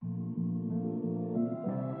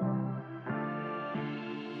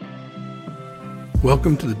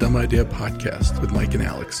Welcome to the Dumb Idea Podcast with Mike and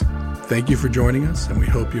Alex. Thank you for joining us, and we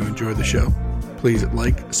hope you enjoy the show. Please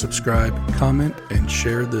like, subscribe, comment, and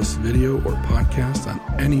share this video or podcast on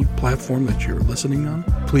any platform that you're listening on.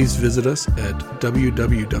 Please visit us at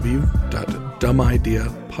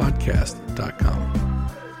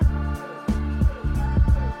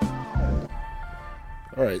www.dumbideapodcast.com.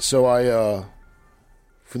 All right, so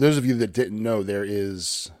for those of you that didn't know, there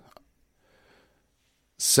is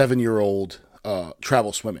 7-year-old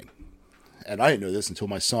travel swimming. And I didn't know this until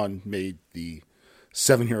my son made the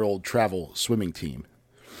 7-year-old travel swimming team.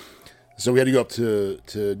 So we had to go up to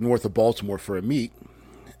north of Baltimore for a meet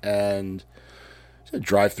and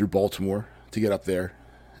drive through Baltimore to get up there.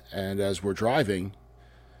 And as we're driving,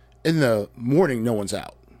 in the morning, no one's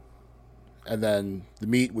out. And then the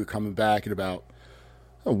meet, we're coming back at about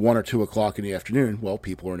 1 or 2 o'clock in the afternoon. Well,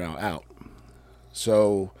 people are now out.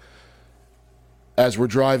 So as we're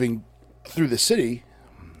driving through the city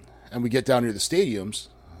and we get down near the stadiums,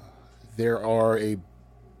 there are a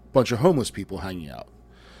bunch of homeless people hanging out.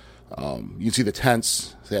 You can see the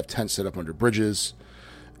tents. They have tents set up under bridges.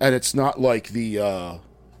 And it's not like the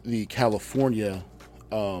California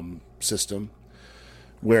system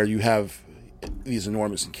where you have these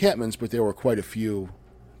enormous encampments, but there were quite a few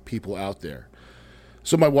people out there.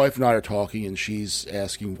 So my wife and I are talking, and she's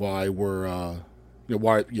asking why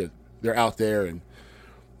they're out there, and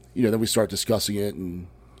then we start discussing it, and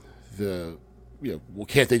well,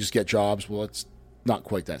 can't they just get jobs? Well, it's not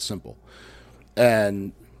quite that simple.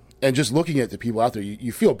 And just looking at the people out there,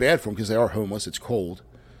 you feel bad for them because they are homeless. It's cold,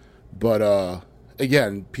 but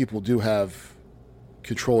again, people do have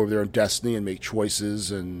control over their own destiny and make choices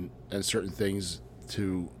and certain things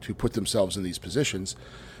to put themselves in these positions.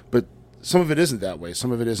 But some of it isn't that way.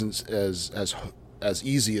 Some of it isn't as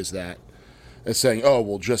easy as that, as saying, oh,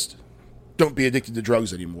 well, just don't be addicted to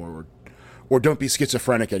drugs anymore, or don't be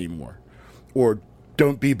schizophrenic anymore, or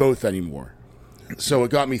don't be both anymore. So it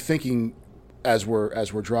got me thinking as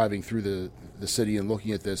we're driving through the city and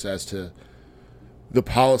looking at this as to the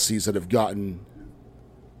policies that have gotten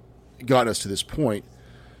us to this point.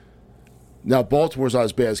 Now, Baltimore's not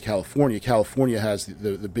as bad as California. California has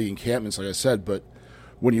the big encampments, like I said, but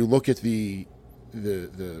when you look at the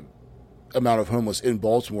amount of homeless in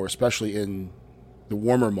Baltimore, especially in the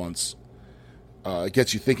warmer months, it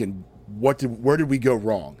gets you thinking, where did we go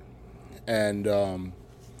wrong? And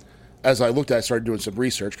as I looked at it, I started doing some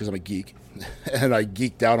research because I'm a geek, and I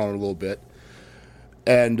geeked out on it a little bit,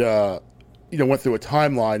 and went through a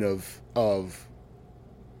timeline of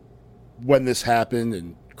when this happened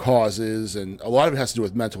and causes, and a lot of it has to do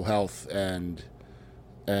with mental health and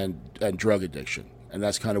drug addiction, and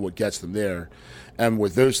that's kind of what gets them there. And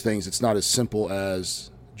with those things, it's not as simple as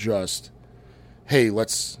just, hey,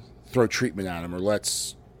 let's throw treatment at them, or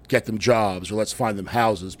let's get them jobs, or let's find them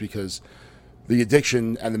houses, because the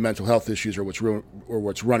addiction and the mental health issues are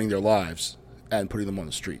what's running their lives and putting them on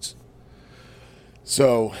the streets.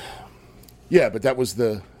 So, yeah, but that was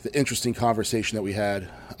the interesting conversation that we had.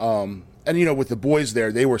 And with the boys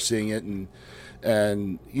there, they were seeing it,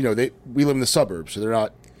 and we live in the suburbs, so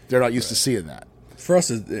they're not used to seeing that. For us,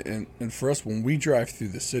 and for us, when we drive through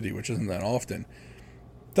the city, which isn't that often,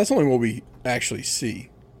 that's only what we actually see.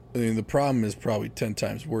 I mean, the problem is probably 10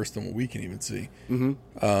 times worse than what we can even see.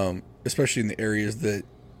 Mm-hmm. Especially in the areas that,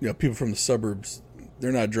 people from the suburbs,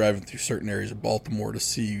 they're not driving through certain areas of Baltimore to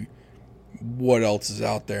see what else is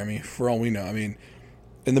out there. I mean, for all we know, in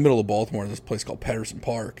the middle of Baltimore, there's this place called Patterson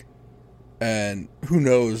Park, and who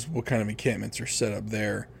knows what kind of encampments are set up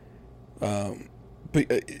there. But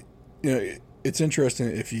it's interesting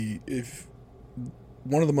if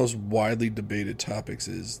one of the most widely debated topics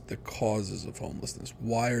is the causes of homelessness.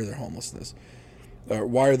 Why are there homelessness?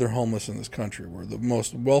 Why are there homeless in this country? We're the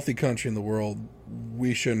most wealthy country in the world.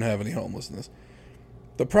 We shouldn't have any homelessness.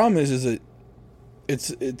 The problem is that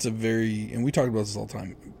it's a very, and we talk about this all the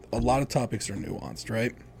time, a lot of topics are nuanced,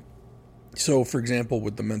 right? So, for example,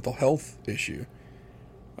 with the mental health issue,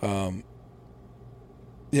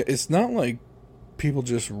 it's not like people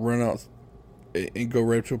just run out and go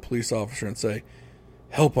right up to a police officer and say,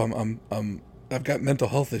 "Help! I've got mental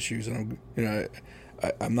health issues, and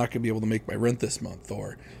I'm not going to be able to make my rent this month,"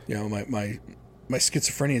 or my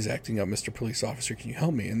schizophrenia is acting up, Mr. Police Officer, can you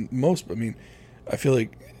help me? And I feel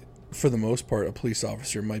like for the most part, a police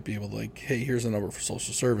officer might be able to, like, hey, here's a number for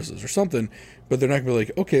social services or something, but they're not going to be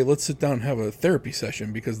like, okay, let's sit down and have a therapy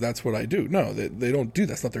session because that's what I do. No, they don't do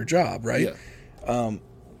that. That's not their job, right? Yeah.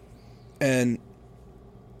 And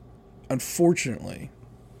unfortunately,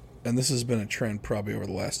 and this has been a trend probably over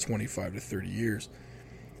the last 25 to 30 years,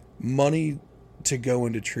 money to go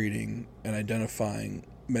into treating and identifying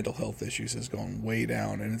mental health issues has gone way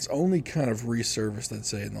down, and it's only kind of resurfaced, I'd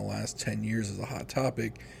say, in the last 10 years as a hot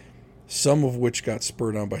topic, some of which got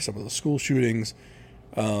spurred on by some of the school shootings.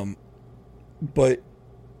 But,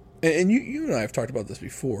 and you and I have talked about this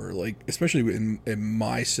before, like, especially in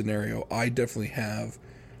my scenario, I definitely have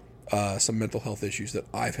some mental health issues that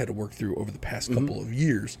I've had to work through over the past couple of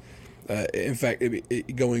years. In fact,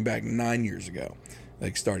 going back 9 years ago,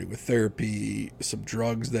 like starting with therapy, some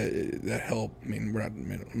drugs that help. I mean,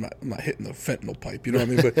 I'm not hitting the fentanyl pipe, you know what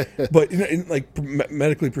I mean? But like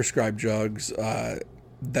medically prescribed drugs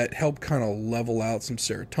that help kind of level out some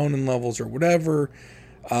serotonin levels or whatever,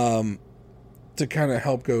 to kind of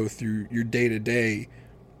help go through your day to day.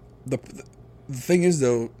 The thing is,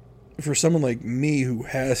 though, for someone like me who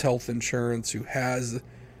has health insurance, who has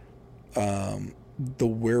the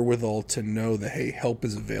wherewithal to know that, hey, help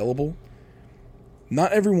is available,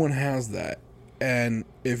 not everyone has that. And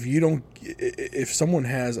if someone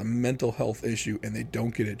has a mental health issue and they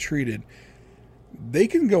don't get it treated, they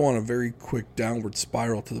can go on a very quick downward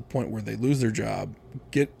spiral to the point where they lose their job.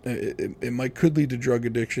 It could lead to drug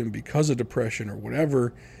addiction because of depression or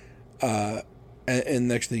whatever. And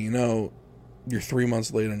next thing you know, you're 3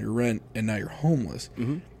 months late on your rent and now you're homeless.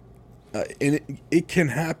 And it can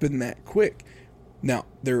happen that quick. Now,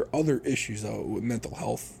 there are other issues, though, with mental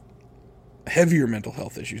health, heavier mental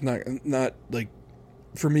health issues. Not like,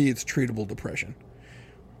 for me, it's treatable depression.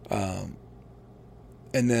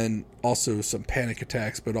 And then also some panic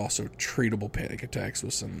attacks, but also treatable panic attacks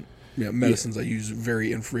with some medicines I use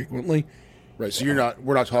very infrequently. Right. So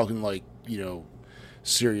we're not talking like,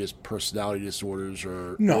 serious personality disorders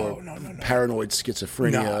or paranoid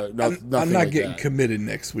schizophrenia. I'm not getting committed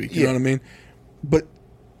next week. You know what I mean? But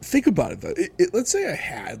think about it, though. Let's say I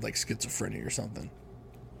had like schizophrenia or something.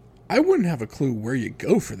 I wouldn't have a clue where you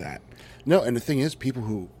go for that. No, and the thing is,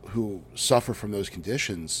 people who suffer from those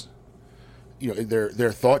conditions,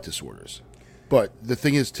 they're thought disorders. But the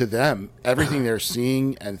thing is, to them, everything they're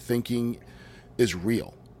seeing and thinking is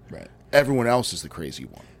real. Right. Everyone else is the crazy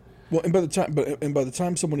one. Well, and by the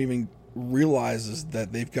time someone even realizes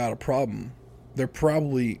that they've got a problem, they're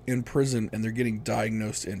probably in prison and they're getting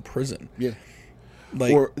diagnosed in prison. Yeah.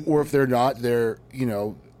 Like, or if they're not,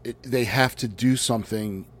 they have to do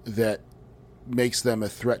something that makes them a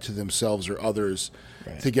threat to themselves or others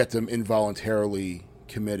to get them involuntarily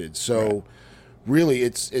committed. So really,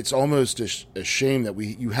 it's almost a shame that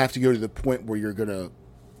you have to go to the point where you're going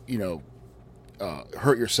to,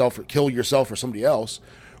 hurt yourself or kill yourself or somebody else,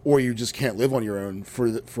 or you just can't live on your own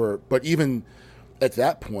but even at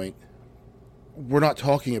that point, we're not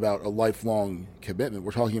talking about a lifelong commitment.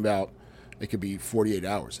 We're talking about, it could be 48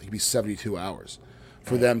 hours. It could be 72 hours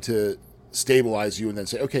for them to stabilize you and then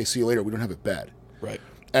say, okay, see you later. We don't have a bed. Right.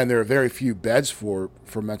 And there are very few beds for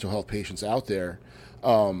mental health patients out there.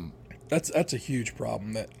 That's a huge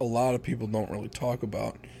problem that a lot of people don't really talk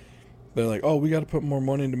about. They're like, oh, we got to put more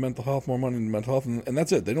money into mental health, and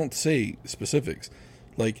that's it. They don't say specifics.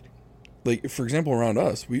 Like for example, around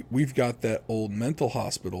us, we've got that old mental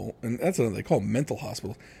hospital, and that's what they call mental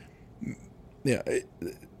hospital. Yeah,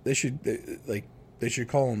 they should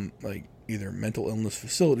call them like either mental illness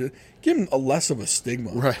facility, give them a less of a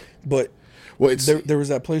stigma, right? But there was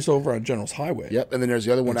that place over on General's Highway. Yep, and then there's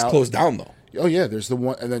the other one out. It's closed down though. Oh yeah, there's the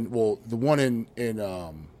one, and then the one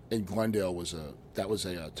in Glendale was a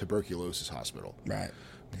tuberculosis hospital, right?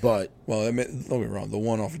 But don't get me wrong, the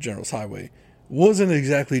one off of General's Highway wasn't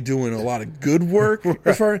exactly doing a lot of good work.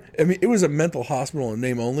 It was a mental hospital in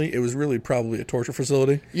name only. It was really probably a torture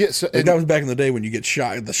facility. Yeah, so, that was back in the day when you get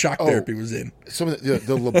shot. The shock therapy was in. Some of the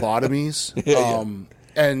lobotomies.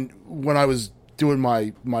 And when I was doing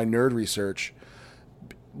my nerd research,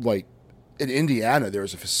 like in Indiana, there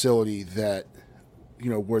was a facility that,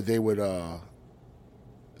 where they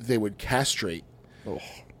would castrate,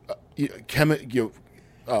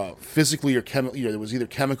 physically or chemically, there was either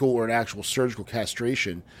chemical or an actual surgical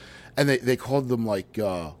castration, and they called them like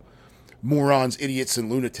morons, idiots, and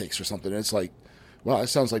lunatics or something. And it's like, well, that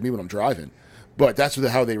sounds like me when I'm driving, but that's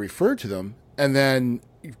how they referred to them. And then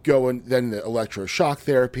then the electroshock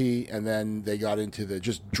therapy, and then they got into the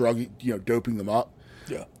just drug, doping them up,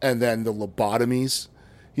 and then the lobotomies,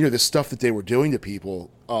 the stuff that they were doing to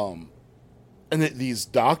people, and these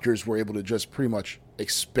doctors were able to just pretty much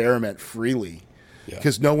experiment freely.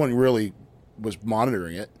 Because no one really was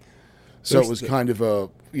monitoring it, so it was kind of a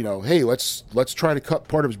hey, let's try to cut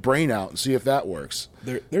part of his brain out and see if that works.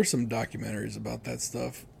 There's some documentaries about that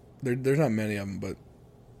stuff. There's not many of them, but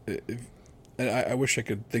I wish I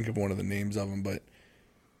could think of one of the names of them. But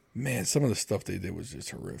man, some of the stuff they did was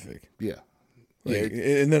just horrific. Yeah,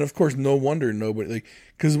 and then of course no wonder nobody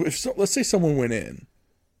because let's say someone went in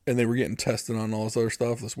and they were getting tested on all this other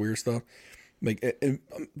stuff, this weird stuff. Like, and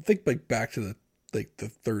think like back to the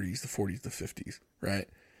 30s, the 40s, the 50s, right?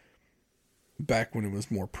 Back when it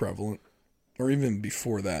was more prevalent, or even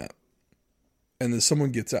before that. And then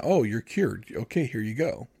someone gets out, oh, you're cured. Okay, here you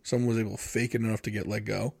go. Someone was able to fake it enough to get let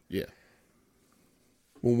go. Yeah.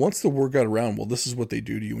 Well, once the word got around, well, this is what they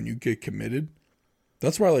do to you when you get committed.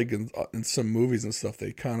 That's why, like, in some movies and stuff,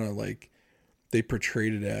 they kind of, like, they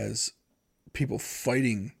portrayed it as people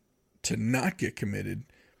fighting to not get committed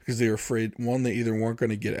because they were afraid, one, they either weren't going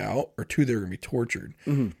to get out, or two, they were going to be tortured.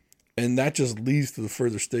 Mm-hmm. And that just leads to the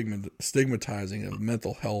further stigmatizing of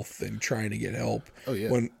mental health and trying to get help. Oh, yeah.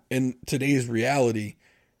 When in today's reality,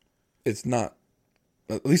 it's not.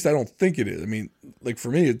 At least I don't think it is. I mean, like for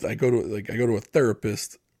me, I go to a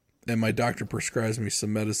therapist, and my doctor prescribes me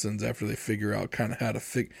some medicines after they figure out kind of how to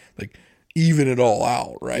even it all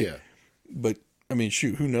out, right? Yeah. But I mean,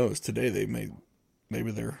 shoot, who knows? Today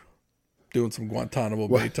maybe they're doing some Guantanamo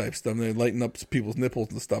Bay type stuff. They lighten up people's nipples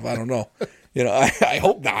and stuff. I don't know. You know, I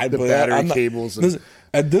hope not. The battery cables. Listen,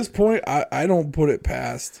 at this point, I don't put it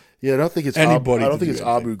past. Yeah, I don't think it's anybody. I don't think it's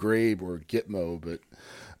Abu Ghraib or Gitmo,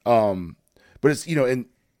 but it's, you know, and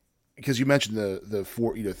because you mentioned the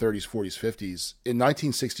 30s, 40s, 50s. In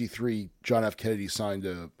 1963, John F. Kennedy signed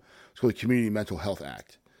it's called the Community Mental Health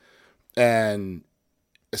Act, and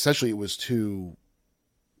essentially it was to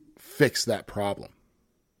fix that problem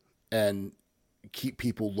and keep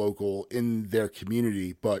people local in their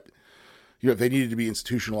community. But, you know, if they needed to be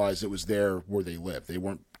institutionalized, it was there where they lived. They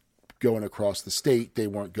weren't going across the state. They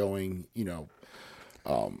weren't going, you know,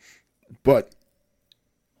 but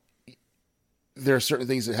there are certain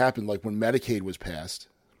things that happened, like when Medicaid was passed,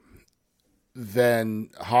 then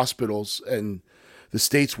hospitals and the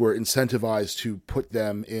states were incentivized to put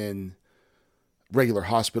them in regular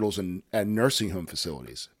hospitals and nursing home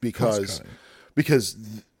facilities because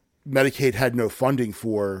Medicaid had no funding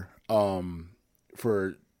for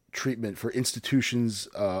treatment, for institutions,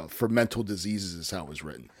 for mental diseases, is how it was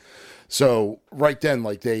written. So right then,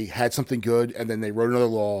 like, they had something good, and then they wrote another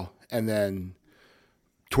law, and then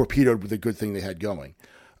torpedoed with the good thing they had going.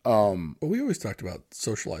 Well, we always talked about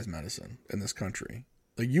socialized medicine in this country.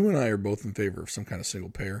 Like, you and I are both in favor of some kind of single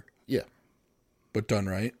payer. Yeah. But done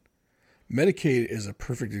right. Medicaid is a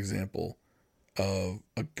perfect example of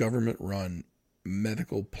a government-run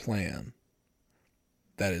medical plan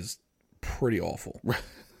that is pretty awful.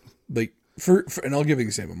 Like, and I'll give you an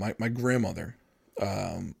example. My grandmother,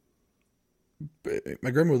 my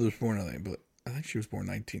grandmother was born, I think she was born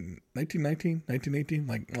 1919, 1918.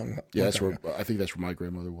 Like, yeah, that's where I think that's where my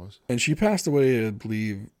grandmother was. And she passed away, I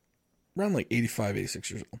believe, around like 85,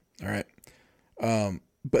 86 years old. All right.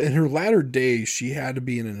 But in her latter days, she had to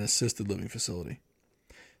be in an assisted living facility,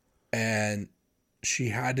 and she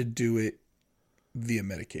had to do it via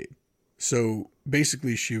Medicaid. So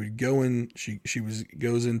basically, she would go in. She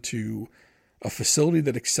goes into a facility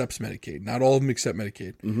that accepts Medicaid. Not all of them accept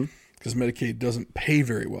Medicaid because Medicaid doesn't pay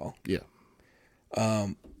very well. Yeah.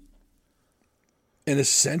 And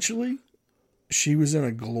essentially, she was in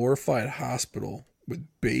a glorified hospital with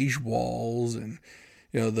beige walls and,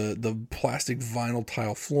 you know, the plastic vinyl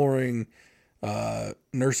tile flooring.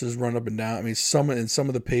 Nurses run up and down. I mean, some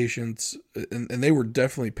of the patients, and they were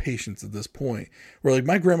definitely patients at this point, where, like,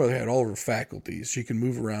 my grandmother had all of her faculties. She can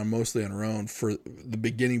move around mostly on her own for the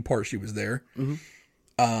beginning part she was there.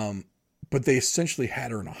 Mm-hmm. But they essentially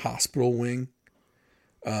had her in a hospital wing,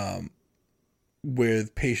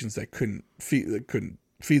 with patients that couldn't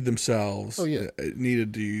feed themselves. Oh, yeah.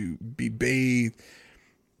 Needed to be bathed.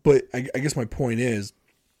 But I guess my point is,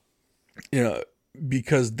 you know,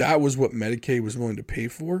 because that was what Medicaid was willing to pay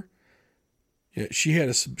for. Yeah,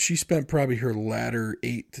 she spent probably her latter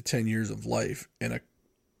 8 to 10 years of life in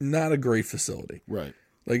not a great facility. Right.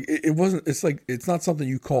 Like, it wasn't. It's like, it's not something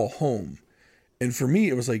you call home. And for me,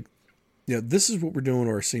 it was like, you know, this is what we're doing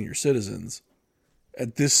to our senior citizens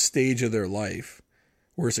at this stage of their life,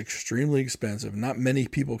 where it's extremely expensive. Not many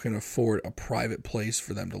people can afford a private place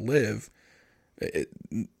for them to live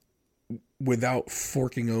without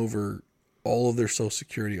forking over all of their Social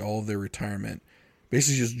Security, all of their retirement,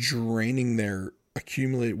 basically just draining their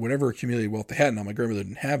whatever accumulated wealth they had. Now, my grandmother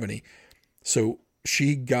didn't have any, so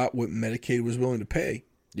she got what Medicaid was willing to pay.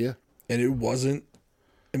 Yeah. And it wasn't,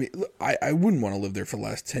 I mean, I wouldn't want to live there for the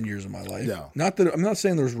last 10 years of my life. No. Not that, I'm not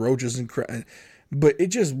saying there's roaches and but it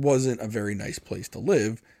just wasn't a very nice place to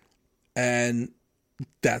live. And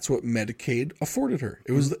that's what Medicaid afforded her.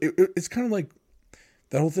 It was, it's kind of like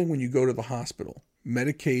that whole thing when you go to the hospital.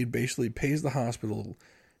 Medicaid basically pays the hospital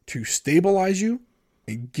to stabilize you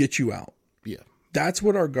and get you out. Yeah. That's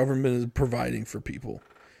what our government is providing for people.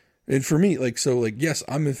 And for me, yes,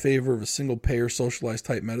 I'm in favor of a single payer socialized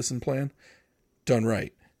type medicine plan done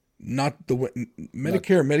right. Not the way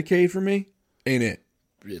Medicare, Medicaid for me ain't it.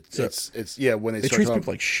 It's when they It start treats talking,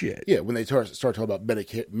 people like shit. yeah, when they start talking about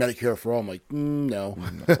Medicare for all, I'm like, no.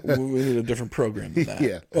 We need a different program than that.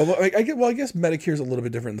 Yeah. Although I guess Medicare is a little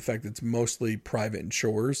bit different in the fact that it's mostly private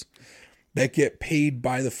insurers that get paid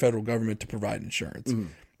by the federal government to provide insurance.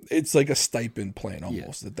 Mm-hmm. It's like a stipend plan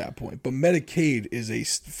almost at that point. But Medicaid is a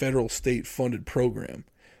federal state funded program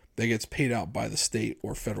that gets paid out by the state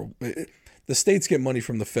or federal. The states get money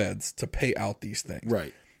from the feds to pay out these things.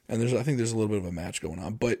 Right. And I think there's a little bit of a match going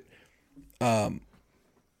on. But so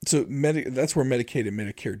that's where Medicaid and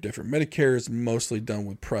Medicare are different. Medicare is mostly done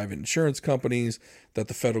with private insurance companies that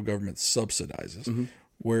the federal government subsidizes, mm-hmm.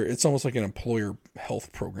 where it's almost like an employer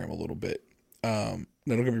health program a little bit. Now,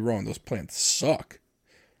 don't get me wrong; those plans suck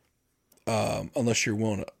unless you're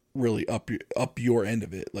willing to really up your end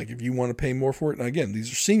of it. Like if you want to pay more for it. And again,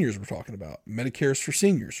 these are seniors we're talking about. Medicare is for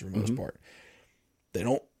seniors for the most part.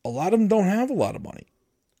 A lot of them don't have a lot of money.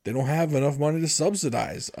 They don't have enough money to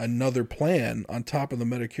subsidize another plan on top of the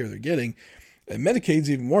Medicare they're getting. And Medicaid's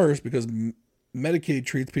even worse because Medicaid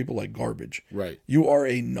treats people like garbage. Right. You are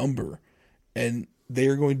a number, and they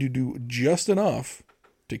are going to do just enough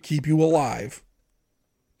to keep you alive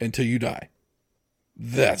until you die.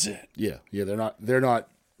 That's it. Yeah. Yeah. They're not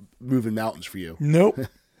moving mountains for you. Nope.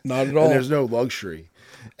 Not at all. And there's no luxury.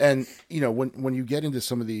 And when you get into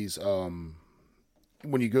some of these, when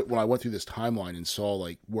I went through this timeline and saw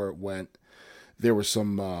like where it went, there were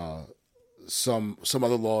some other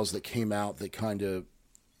laws that came out that kind of,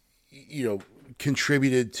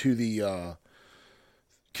 contributed to the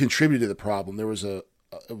problem. There was it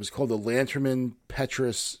was called the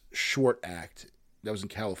Lanterman-Petrus Short Act that was in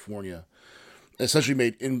California. It essentially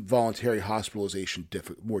made involuntary hospitalization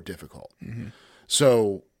more difficult. Mm-hmm.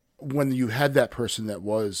 So when you had that person that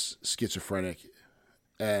was schizophrenic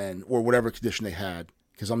or whatever condition they had,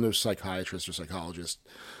 because I'm no psychiatrist or psychologist,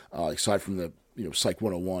 aside from the Psych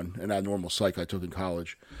 101 and abnormal psych I took in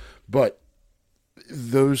college, but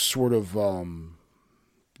those sort of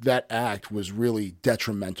that act was really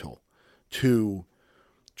detrimental to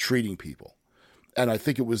treating people. And I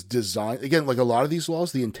think it was designed, again, like a lot of these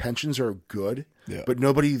laws, the intentions are good, but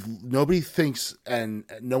nobody thinks, and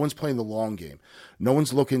no one's playing the long game. No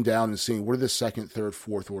one's looking down and seeing what are the second, third,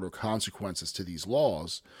 fourth order consequences to these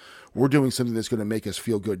laws. We're doing something that's going to make us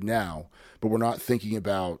feel good now, but we're not thinking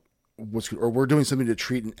about or we're doing something to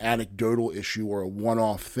treat an anecdotal issue or a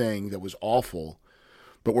one-off thing that was awful,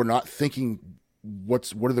 but we're not thinking what's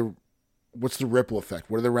the ripple effect?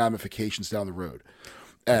 What are the ramifications down the road?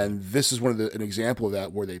 And this is an example of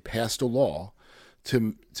that, where they passed a law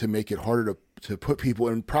to make it harder to put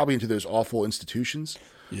people probably into those awful institutions.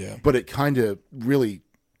 Yeah. But it kind of really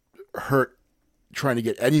hurt trying to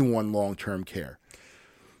get anyone long-term care.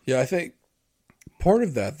 Yeah, I think part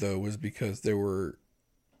of that though was because there were,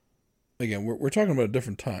 again, we're talking about a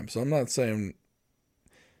different time. So I'm not saying,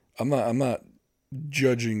 I'm not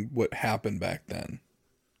judging what happened back then,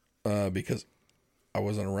 because I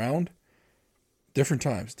wasn't around. Different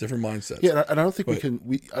times, different mindsets. Yeah, and I don't think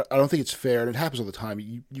I don't think it's fair, and it happens all the time.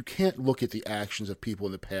 You can't look at the actions of people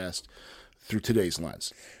in the past through today's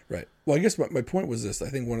lens. Right. Well, I guess my point was this. I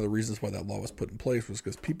think one of the reasons why that law was put in place was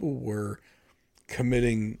because people were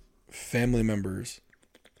committing family members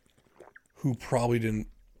who probably didn't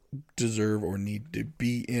deserve or need to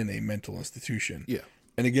be in a mental institution. Yeah.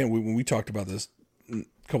 And again, when we talked about this a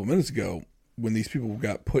couple minutes ago, when these people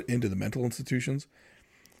got put into the mental institutions,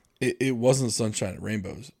 it wasn't sunshine and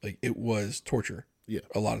rainbows. Like, it was torture. Yeah.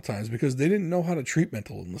 A lot of times, because they didn't know how to treat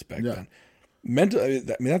mental illness back then.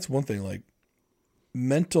 That's one thing. Like,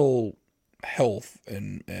 mental health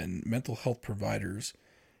and mental health providers,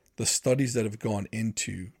 the studies that have gone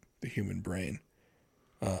into the human brain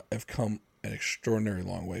have come an extraordinary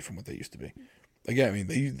long way from what they used to be. Again, I mean,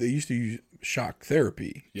 they used to use shock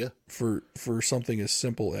therapy for something as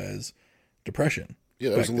simple as depression.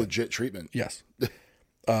 Yeah, that was a legit treatment. Yes.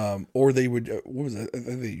 Or they would, what was it? I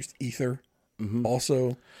think they used ether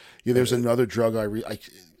also. Yeah, there's another drug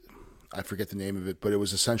I forget the name of it, but it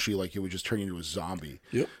was essentially like it would just turn you into a zombie.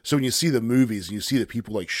 Yep. So when you see the movies and you see the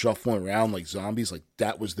people like shuffling around like zombies, like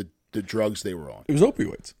that was the drugs they were on. It was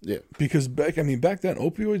opioids. Yeah. Because back then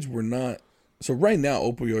opioids were not. So right now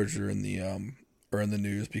opioids are in the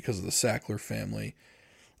news because of the Sackler family.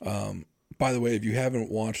 By the way, if you haven't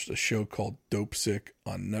watched a show called Dope Sick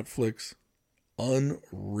on Netflix,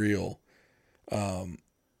 unreal.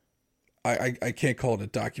 I can't call it a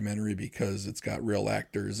documentary because it's got real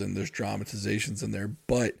actors and there's dramatizations in there,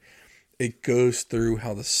 but it goes through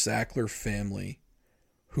how the Sackler family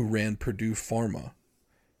who ran Purdue Pharma,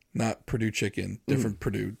 not Purdue Chicken, different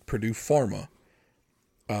Purdue Pharma,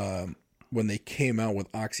 when they came out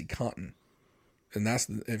with OxyContin. And that's,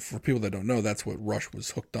 for people that don't know, that's what Rush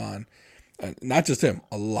was hooked on. Not just him.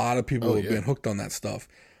 A lot of people have been hooked on that stuff.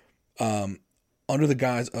 Under the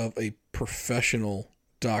guise of a professional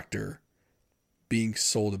doctor being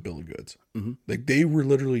sold a bill of goods. Mm-hmm. Like, they were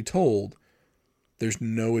literally told there's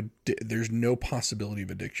no possibility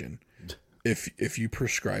of addiction if you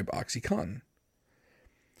prescribe OxyContin.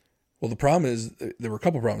 Well, the problem is, there were a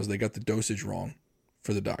couple problems. They got the dosage wrong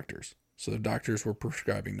for the doctors. So the doctors were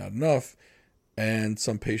prescribing not enough, and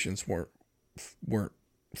some patients weren't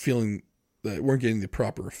feeling that, weren't getting the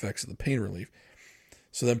proper effects of the pain relief.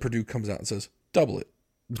 So then Purdue comes out and says, double it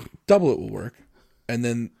will work. And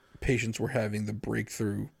then patients were having the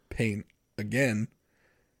breakthrough pain again.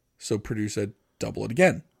 So Purdue said, double it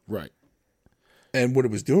again. Right. And what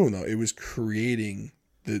it was doing, though, it was creating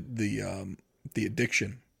the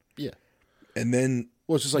addiction. Yeah. And then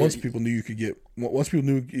once people knew you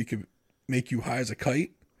could make you high as a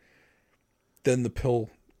kite, then the pill,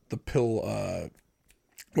 what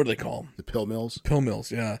do they call them? The pill mills? Pill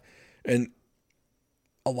mills, yeah. And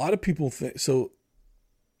a lot of people think, so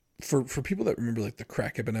for people that remember like the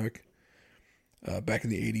crack epidemic back in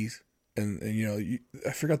the 80s, and you know,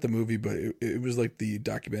 I forgot the movie, but it was like the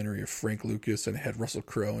documentary of Frank Lucas, and it had Russell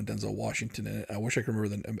Crowe and Denzel Washington in it. I wish I could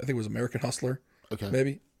remember I think it was American Hustler. Okay.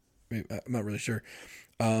 Maybe I'm not really sure.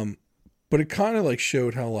 But it kind of like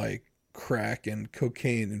showed how like crack and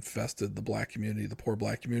cocaine infested the black community, the poor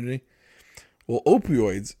black community. Well,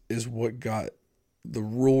 opioids is what got the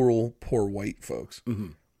rural poor white folks.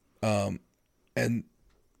 Mm-hmm. And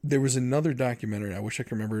there was another documentary. I wish I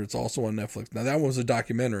could remember. It's also on Netflix. Now that one was a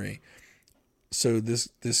documentary. So this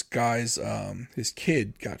guy's his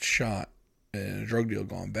kid got shot in a drug deal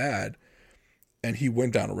gone bad, and he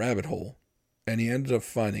went down a rabbit hole, and he ended up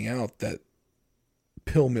finding out that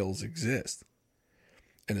pill mills exist.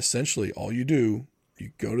 And essentially, all you do,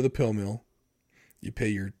 you go to the pill mill, you pay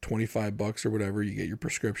your $25 or whatever, you get your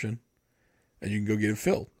prescription, and you can go get it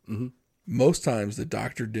filled. Mm-hmm. Most times, the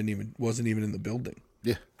doctor wasn't even in the building.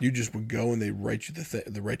 Yeah, you just would go and they write you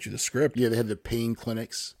the script. Yeah, they had the pain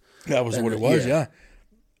clinics. That was what it was. Yeah.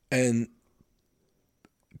 And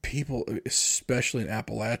people, especially in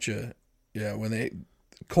Appalachia, when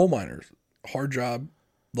coal miners, hard job,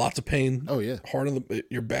 lots of pain. Oh yeah, hard on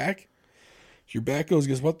your back. Your back goes.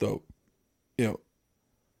 Guess what though? You know,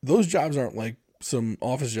 those jobs aren't like some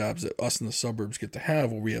office jobs that us in the suburbs get to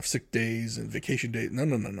have, where we have sick days and vacation days.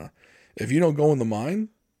 No. If you don't go in the mine,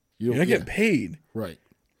 you're not getting paid. Right.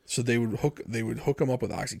 So they would hook them up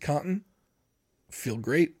with OxyContin. Feel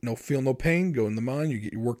great, feel no pain. Go in the mine, you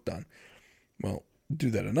get your work done. Well, do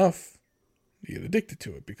that enough, you get addicted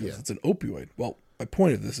to it because it's an opioid. Well, my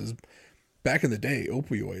point of this is, back in the day,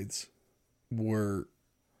 opioids were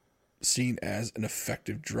seen as an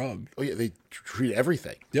effective drug. Oh yeah, they treat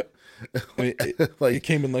everything. Yep. It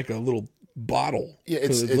came in like a little bottle. Yeah,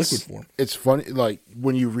 it's liquid form. It's funny, like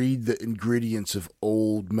when you read the ingredients of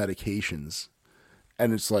old medications,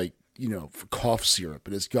 and it's like, you know, for cough syrup,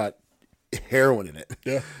 and it's got heroin in it.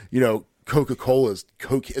 Yeah. You know, Coca-Cola's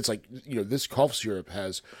coke. It's like, you know, this cough syrup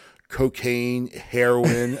has cocaine,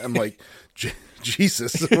 heroin. I'm like,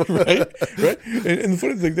 Jesus. right. And the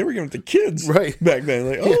funny thing, they were giving it to kids back then.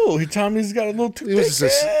 Like, Tommy's got a little too big. Is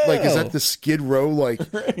that the Skid Row, like,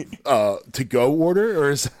 to go order?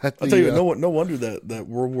 Or is that I'll tell you, no wonder that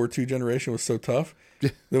World War II generation was so tough.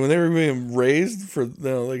 Then when they were being raised for,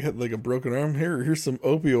 like a broken arm, here's some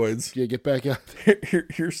opioids. Yeah, get back out.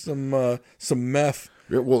 Here's some meth.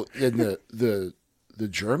 Well, in the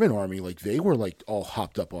German army, like, they were like all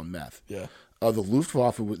hopped up on meth. Yeah. The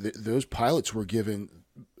Luftwaffe, those pilots were given,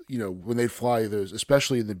 you know, when they fly those,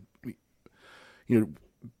 especially in the, you know,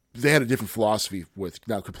 they had a different philosophy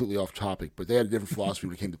now completely off topic, but they had a different philosophy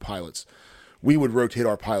when it came to pilots. We would rotate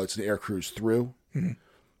our pilots and air crews through. Mm-hmm.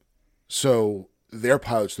 So their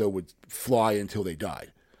pilots, though, would fly until they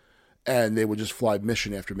died. And they would just fly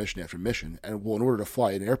mission after mission after mission. And, well, in order to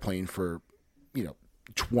fly an airplane for, you know,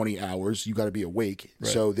 20 hours, you got to be awake.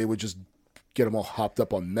 Right. So they would just get them all hopped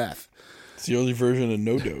up on meth. It's the early version of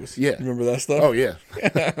no dose. Yeah. Remember that stuff? Oh, yeah.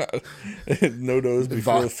 No dose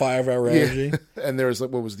before the 5-hour energy. And there was, like,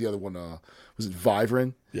 what was the other one? Was it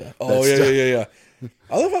Vivarin? Yeah. Oh, yeah.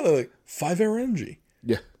 I love how they're like, 5-hour energy.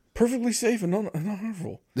 Yeah. Perfectly safe and not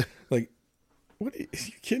harmful. Like, what? Are you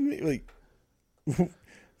kidding me? Like,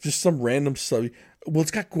 just some random stuff. Well, it's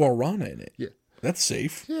got guarana in it. Yeah. That's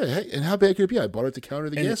safe. Yeah, hey, and how bad could it be? I bought it at the counter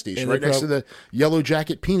of the gas station, right next to the Yellow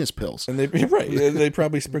Jacket penis pills. And they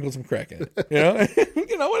probably sprinkled some crack in it. You know,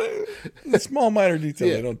 you know what? The small minor detail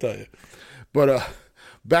they don't tell you. But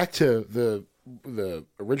back to the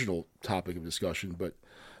original topic of discussion. But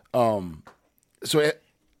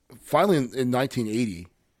finally in 1980,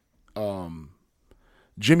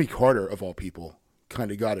 Jimmy Carter of all people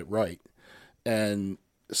kind of got it right and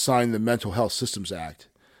signed the Mental Health Systems Act.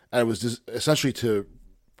 And it was just essentially to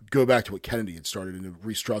go back to what Kennedy had started and to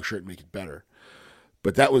restructure it and make it better.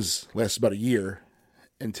 But that lasted about a year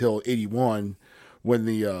until 81 when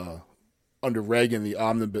the under Reagan,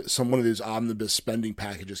 one of those omnibus spending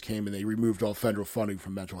packages came and they removed all federal funding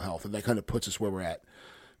from mental health. And that kind of puts us where we're at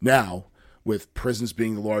now, with prisons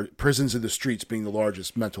in the streets being the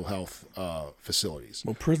largest mental health facilities.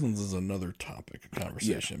 Well, prisons is another topic of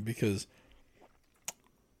conversation because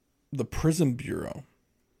the Prison Bureau,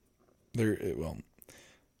 one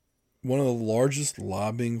of the largest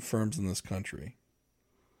lobbying firms in this country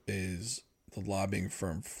is the lobbying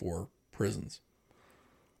firm for prisons.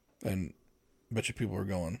 And I bet you people are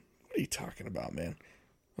going, what are you talking about, man?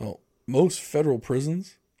 Well, most federal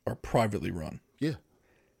prisons are privately run. Yeah.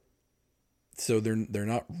 So they're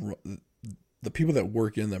not, the people that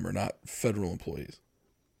work in them are not federal employees.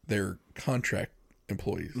 They're contract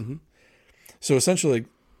employees. Mm-hmm. So essentially,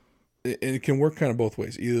 it can work kind of both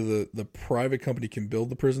ways. Either the private company can build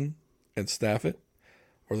the prison and staff it,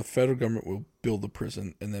 or the federal government will build the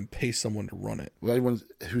prison and then pay someone to run it. Well, anyone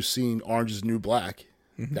who's seen Orange is the New Black,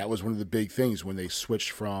 that was one of the big things when they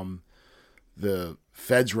switched from the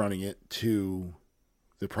feds running it to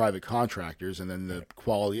the private contractors, and then the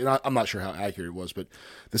quality, and I'm not sure how accurate it was, but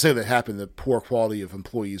to say that happened, the poor quality of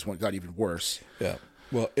employees got even worse. Yeah.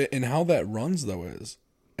 Well, and how that runs, though, is,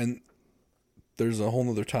 and there's a whole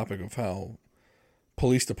other topic of how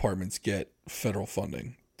police departments get federal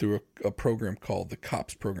funding through a program called the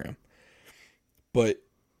COPS program. But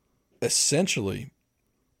essentially,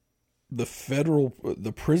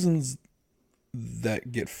 the prisons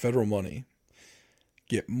that get federal money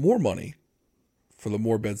get more money for the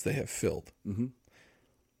more beds they have filled. Mm-hmm.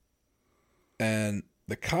 And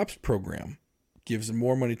the COPS program gives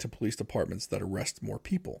more money to police departments that arrest more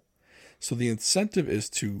people. So the incentive is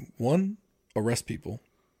to, 1, arrest people,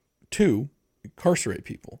 2, incarcerate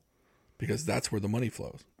people, because that's where the money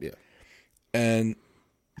flows. Yeah. And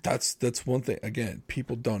that's one thing. Again,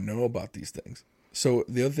 people don't know about these things. So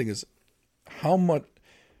the other thing is how much.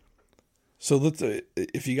 So let's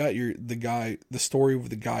if you got the story of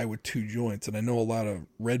the guy with 2 joints, and I know a lot of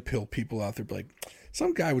red pill people out there be like,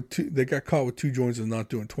 some guy that got caught with 2 joints is not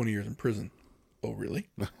doing 20 years in prison. Oh, really?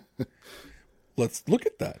 Let's look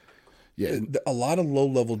at that. Yeah, a lot of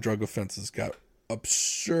low-level drug offenses got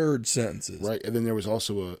absurd sentences. Right, and then there was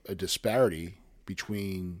also a disparity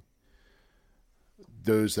between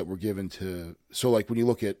those that were given to. So, like when you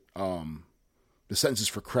look at the sentences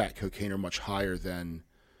for crack cocaine are much higher than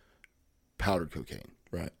powdered cocaine.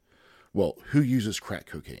 Right. Well, who uses crack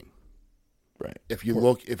cocaine? Right. If you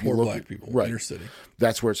look black at people, right, inner city.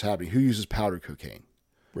 That's where it's happening. Who uses powdered cocaine?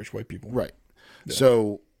 Rich white people. Right. Yeah.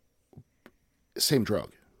 So, same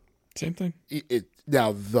drug. Same thing.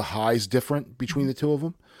 Now the high's different between the two of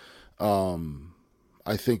them.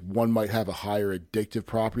 I think one might have a higher addictive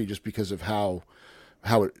property just because of how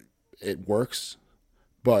it works,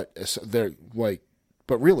 but they're like,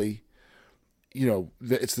 but really,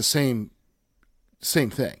 it's the same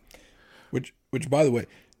thing. Which by the way,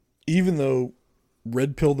 even though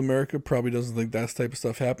red-pilled America probably doesn't think that type of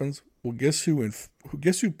stuff happens, well, guess who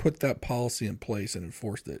put that policy in place and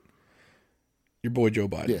enforced it? Your boy Joe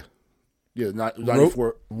Biden. Yeah. Yeah,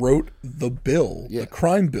 94. Wrote the bill, the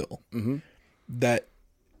crime bill, that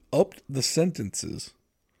upped the sentences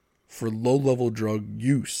for low-level drug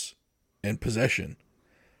use and possession.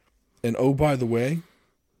 And oh, by the way,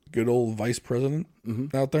 good old vice president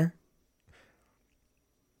out there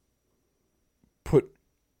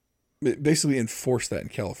basically enforced that in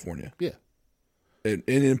California. Yeah. And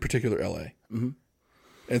in particular, L.A. And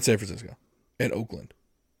San Francisco. And Oakland,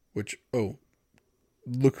 which,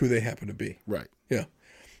 look who they happen to be. Right. Yeah.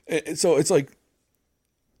 And so it's like,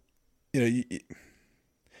 I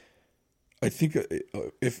think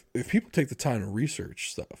if people take the time to research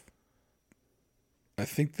stuff, I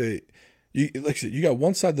think like I said, you got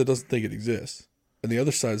one side that doesn't think it exists, and the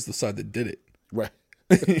other side is the side that did it. Right.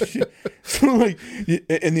 So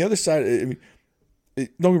and the other side, I mean,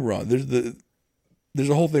 don't get me wrong. There's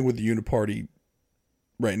a whole thing with the uniparty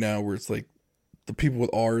right now where it's like the people with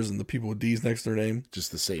R's and the people with D's next to their name,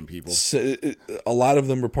 just the same people. So a lot of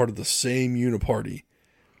them are part of the same uniparty,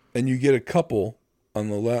 and you get a couple on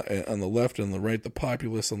the left and the right, the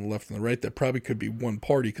populists on the left and the right, that probably could be one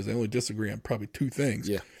party because they only disagree on probably two things.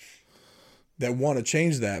 Yeah. That want to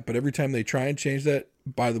change that, but every time they try and change that,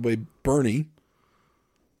 by the way, Bernie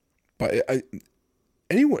ran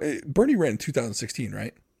in 2016,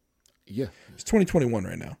 right? Yeah. It's 2021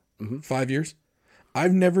 right now. 5 years.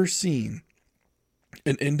 I've never seen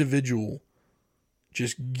an individual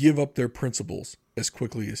just give up their principles as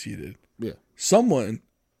quickly as he did. Yeah. Someone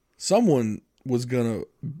was gonna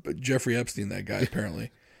Jeffrey Epstein, that guy,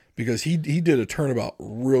 apparently, because he did a turnabout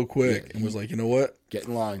real quick and was like, you know what? Get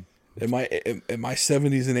in line. In my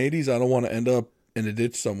 70s and 80s, I don't want to end up in a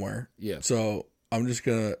ditch somewhere. Yeah. So I'm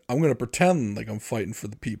gonna pretend like I'm fighting for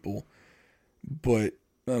the people, but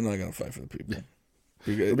I'm not gonna fight for the people.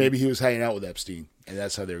 Or maybe he was hanging out with Epstein, and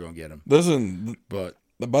that's how they were going to get him. Listen, but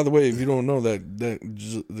by the way, if you don't know that the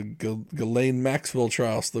Ghislaine Maxwell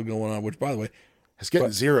trial is still going on, which, by the way, it's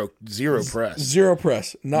getting zero press. Zero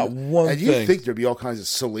press. Not one thing. And you think there'd be all kinds of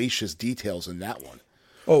salacious details in that one.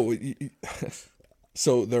 Oh,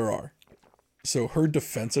 so there are. So her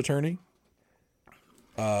defense attorney,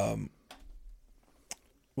 I'm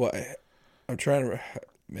trying to,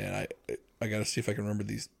 man, I got to see if I can remember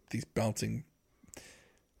these bouncing,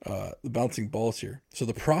 the bouncing balls here. So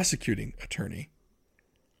the prosecuting attorney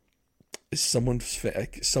is someone's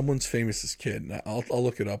famous kid. And I'll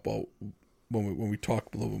look it up when we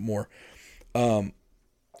talk a little bit more.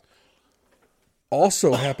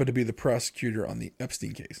 Also happened to be the prosecutor on the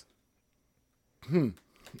Epstein case.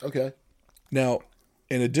 Okay. Now,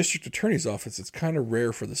 in a district attorney's office, it's kind of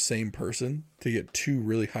rare for the same person to get two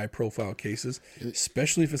really high-profile cases,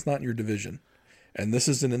 especially if it's not in your division. And this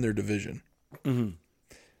isn't in their division. Mm-hmm.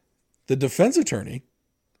 The defense attorney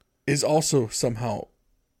is also somehow...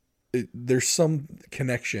 there's some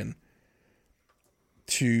connection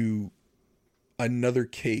to another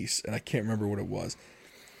case, and I can't remember what it was.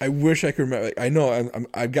 I wish I could remember. I know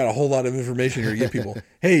I've got a whole lot of information here to give people.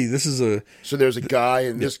 Hey, this is a... So there's a guy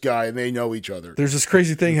and this guy, and they know each other. There's this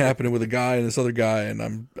crazy thing happening with a guy and this other guy,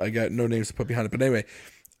 and I got no names to put behind it. But anyway,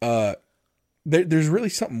 there's really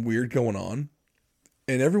something weird going on,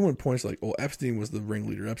 and everyone points like, "Oh, Epstein was the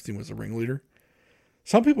ringleader. Epstein was the ringleader."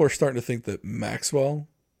 Some people are starting to think that Maxwell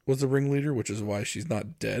was the ringleader, which is why she's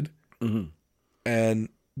not dead, and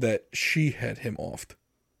that she had him offed.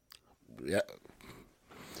 Yeah.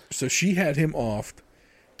 So she had him offed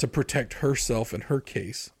to protect herself and her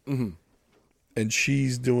case, and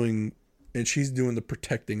she's doing the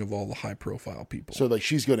protecting of all the high profile people. So like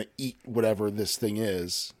she's going to eat whatever this thing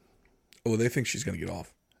is. Oh, they think she's going to get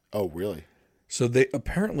off. Oh, really? So they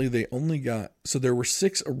only got, so there were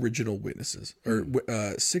 6 original witnesses or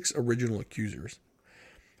 6 original accusers,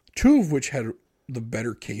 2 of which had the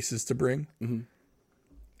better cases to bring,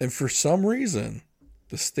 and for some reason,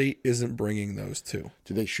 the state isn't bringing those 2.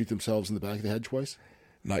 Did they shoot themselves in the back of the head twice?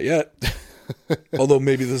 Not yet. Although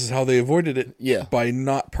maybe this is how they avoided it. Yeah. By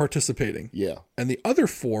not participating. Yeah. And the other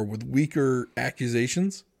 4 with weaker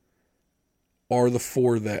accusations are the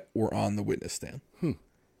 4 that were on the witness stand.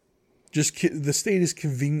 The state is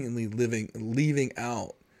conveniently leaving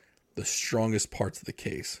out the strongest parts of the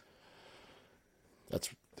case.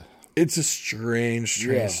 It's a strange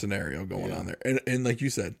scenario going on there. And like you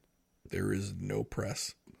said, there is no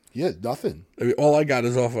press. Yeah, nothing. I mean, all I got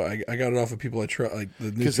is I got it off of people I trust, like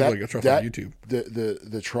the news people I trust on YouTube.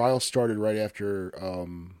 The trial started right after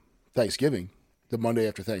Thanksgiving, the Monday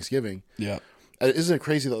after Thanksgiving. Yeah, isn't it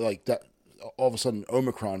crazy that like that all of a sudden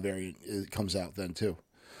Omicron variant comes out then too?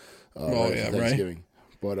 Right. Thanksgiving.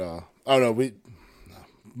 But I don't know.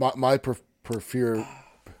 My prefer.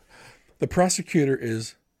 The prosecutor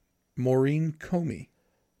is Maureen Comey.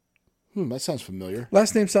 That sounds familiar.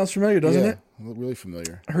 Last name sounds familiar, doesn't it? Really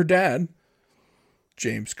familiar. Her dad,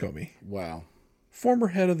 James Comey. Wow. Former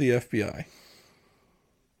head of the FBI.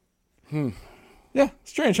 Yeah,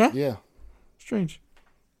 strange, huh? Yeah. Strange.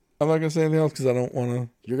 I'm not going to say anything else because I don't want to...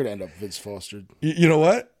 You're going to end up Vince Fostered. You know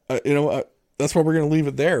what? That's why we're going to leave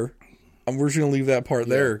it there. We're just going to leave that part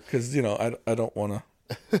there because, I don't want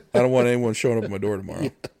to... I don't want anyone showing up at my door tomorrow. Yeah.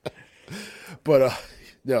 But,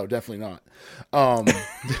 no, definitely not.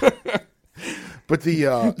 But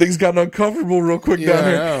the things got uncomfortable real quick down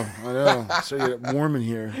here. I know. So you get warm in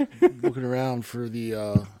here, looking around for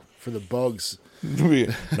the bugs.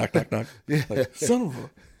 Knock, knock, knock. Yeah. Like, son of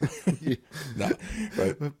a. No,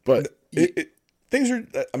 but things are.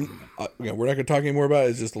 We're not going to talk anymore about it.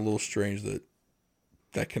 It's just a little strange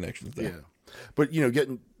that connection's there. Yeah, but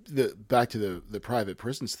getting back to the private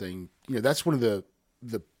prisons thing. That's one of the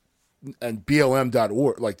and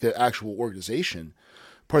BLM.org, like the actual organization,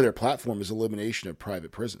 part of their platform is elimination of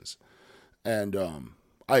private prisons. And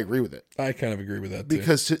I agree with it. I kind of agree with that too.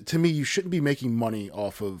 Because to me, you shouldn't be making money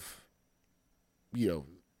off of,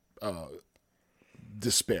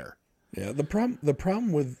 despair. Yeah, the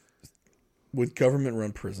problem with government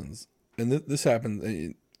run prisons, and this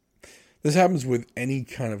happens with any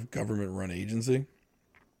kind of government run agency.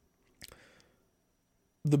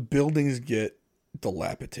 The buildings get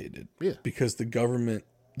dilapidated, because the government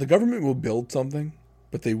will build something,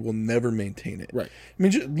 but they will never maintain it. Right. I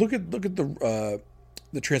mean, just look at the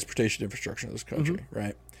transportation infrastructure of this country.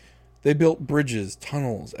 Right. They built bridges,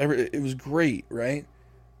 tunnels. It was great, right?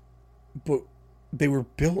 But they were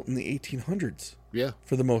built in the 1800s. Yeah.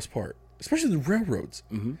 For the most part, especially the railroads.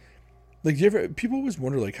 Mm-hmm. Like, people always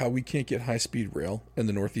wonder like how we can't get high speed rail in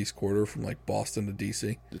the Northeast Corridor from like Boston to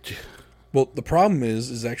DC. Well, the problem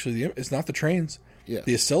is actually it's not the trains. Yeah.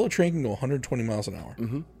 The Acela train can go 120 miles an hour.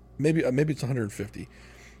 Mm-hmm. Maybe it's 150,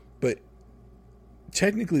 but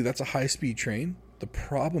technically that's a high speed train. The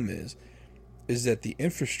problem is that the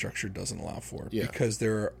infrastructure doesn't allow for it, because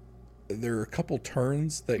there are a couple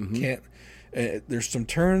turns that can't. There's some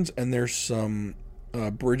turns and there's some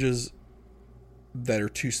bridges that are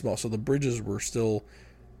too small. So the bridges were still.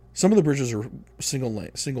 Some of the bridges are single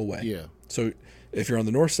way. Yeah. So if you're on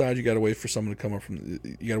the north side, you got to wait for someone to come up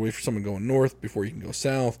you got to wait for someone going north before you can go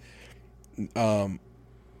south.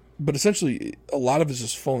 But essentially, a lot of it's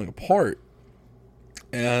just falling apart,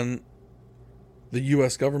 and the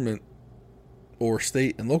U.S. government or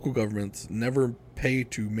state and local governments never pay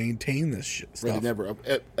to maintain this stuff. Right, they never.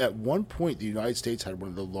 At one point, the United States had one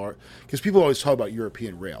of the large, because people always talk about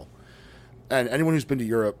European rail. And anyone who's been to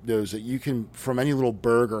Europe knows that you can, from any little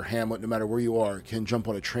burg or hamlet, no matter where you are, can jump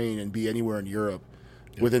on a train and be anywhere in Europe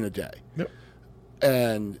within a day. Yep.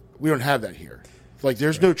 And we don't have that here. Like,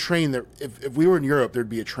 there's no train that, if we were in Europe, there'd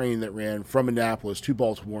be a train that ran from Annapolis to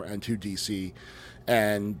Baltimore and to D.C.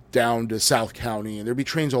 and down to South County, and there'd be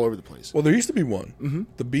trains all over the place. Well, there used to be one. Mm-hmm.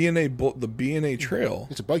 The B&A trail.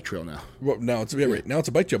 It's a bike trail now. Well, now it's right. Now it's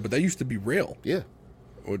a bike trail, but that used to be rail. Yeah.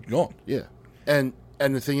 Oh, it's gone. Yeah. And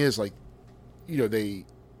the thing is, like, they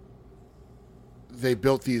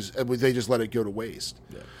built these, they just let it go to waste.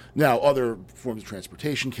 Yeah. Now, other forms of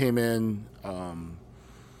transportation came in,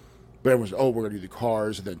 but everyone's, we're going to do the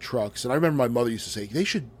cars and then trucks. And I remember my mother used to say, they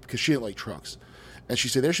should, because she didn't like trucks. And she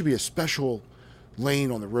said, there should be a special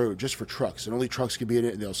lane on the road just for trucks, and only trucks can be in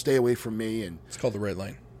it, and they'll stay away from me. And it's called the right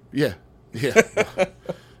lane. Yeah. Yeah.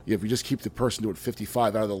 Yeah, if you just keep the person doing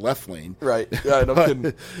 55 out of the left lane. Right. Yeah, no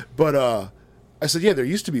kidding. But I said, yeah, there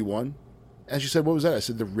used to be one. And she said, what was that? I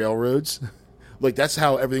said, the railroads. Like, that's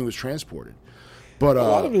how everything was transported. But a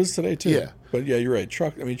lot of it is today, too. Yeah. But, yeah, you're right.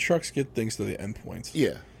 Trucks get things to the endpoints.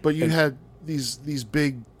 Yeah. But you had these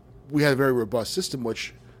big... We had a very robust system,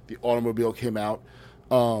 which the automobile came out.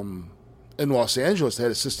 In Los Angeles, they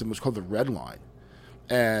had a system that was called the Red Line.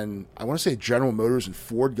 And I want to say General Motors and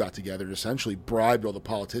Ford got together and essentially bribed all the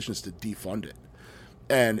politicians to defund it.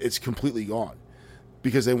 And it's completely gone.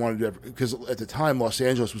 Because they wanted to, because at the time Los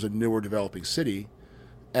Angeles was a newer developing city,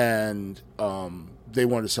 and they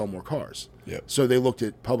wanted to sell more cars. Yep. So they looked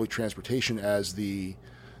at public transportation as the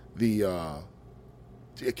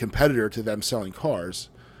competitor to them selling cars.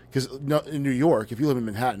 Because in New York, if you live in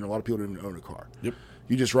Manhattan, a lot of people don't even own a car. Yep.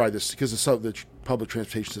 You just ride this because the public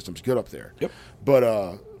transportation system's good up there. Yep.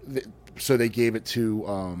 But so they gave it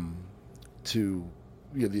to the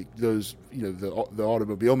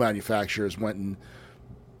automobile manufacturers went and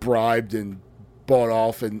bribed and bought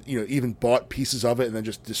off, and even bought pieces of it and then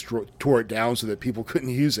just tore it down so that people couldn't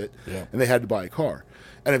use it, and they had to buy a car.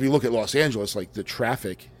 And if you look at Los Angeles, like, the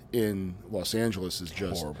traffic in Los Angeles is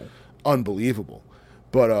just horrible, unbelievable.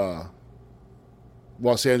 But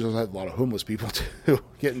Los Angeles had a lot of homeless people too.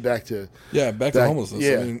 Getting back to homelessness.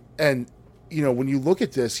 Yeah, I mean, and when you look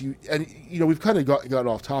at this, we've kind of gotten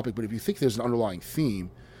off topic, but if you think there's an underlying theme,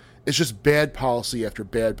 it's just bad policy after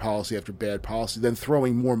bad policy after bad policy, then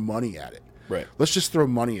throwing more money at it. Right. Let's just throw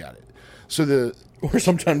money at it. Or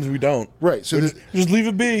sometimes we don't. Right. So just leave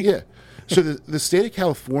it be. Yeah. So the state of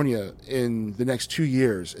California in the next 2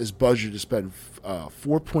 years is budgeted to spend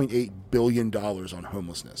 $4.8 billion on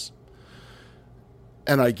homelessness.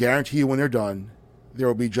 And I guarantee you when they're done, there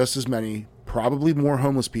will be just as many, probably more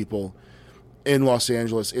homeless people in Los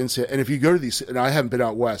Angeles. And if you go to these, and I haven't been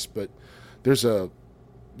out west, but there's an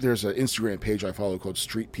Instagram page I follow called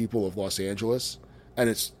Street People of Los Angeles. And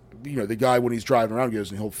it's, the guy, when he's driving around,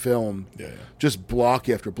 goes and he'll film just block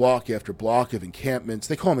after block after block of encampments.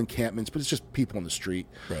 They call them encampments, but it's just people on the street.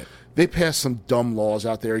 Right. They pass some dumb laws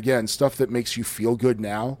out there. Again, stuff that makes you feel good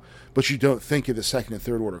now, but you don't think of the second and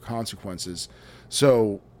third order consequences.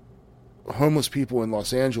 So homeless people in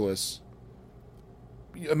Los Angeles,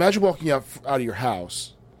 imagine walking out of your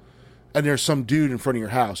house and there's some dude in front of your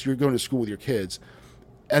house. You're going to school with your kids,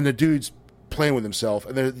 and the dude's playing with himself,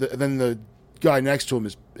 and then the guy next to him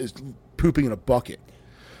is pooping in a bucket,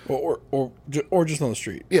 or just on the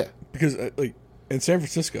street. Yeah, because like in San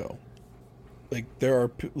Francisco, like there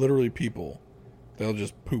are literally people that'll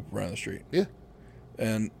just poop around the street. Yeah,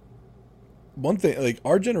 and one thing, like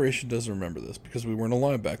our generation doesn't remember this because we weren't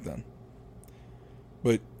alive back then.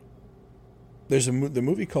 But there's the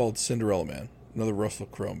movie called Cinderella Man, another Russell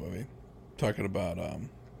Crowe movie, talking about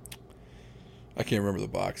I can't remember the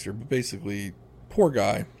boxer, but basically, poor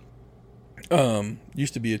guy,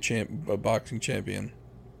 used to be a boxing champion,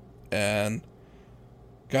 and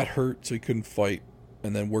got hurt so he couldn't fight,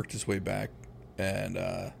 and then worked his way back, and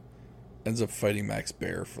ends up fighting Max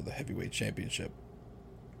Baer for the heavyweight championship.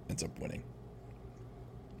 Ends up winning.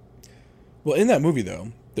 Well, in that movie,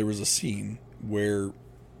 though, there was a scene where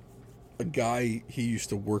a guy he used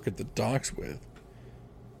to work at the docks with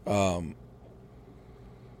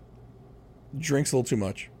drinks a little too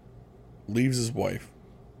much, leaves his wife,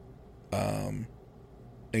 and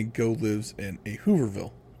lives in a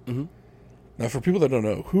Hooverville. Mm-hmm. Now, for people that don't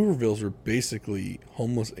know, Hoovervilles are basically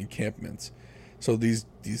homeless encampments. So these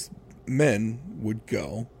men would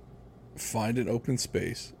go find an open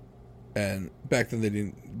space, and back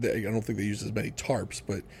then I don't think they used as many tarps,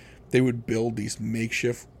 but they would build these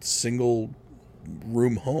makeshift single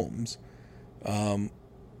room homes, and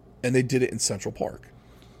they did it in Central Park.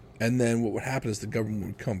 And then what would happen is the government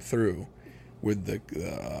would come through with the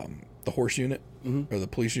horse unit, or the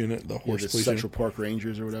police unit, the police Central unit, Park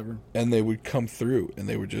Rangers or whatever, and they would come through and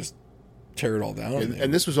they would just tear it all down.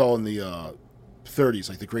 And this was all in the 30s,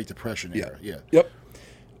 like the Great Depression era. Yeah. Yep.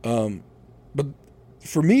 But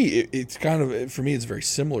for me, it's very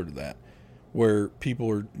similar to that, where people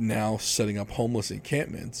are now setting up homeless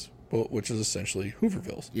encampments, which is essentially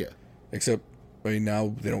Hoovervilles. Yeah. Except, I mean,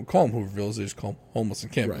 now they don't call them Hoovervilles; they just call them homeless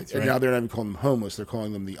encampments. Right. And now they're not even calling them homeless; they're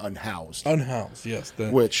calling them the unhoused. Unhoused, yes.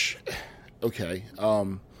 Which, okay,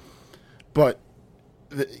 but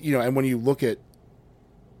and when you look at,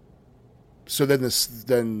 so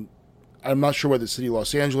then I'm not sure whether the city of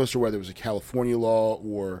Los Angeles or whether it was a California law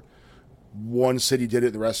or one city did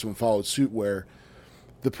it, the rest of them followed suit, where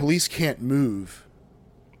the police can't move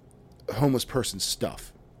a homeless person's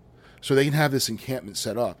stuff. So they can have this encampment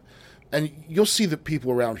set up. And you'll see the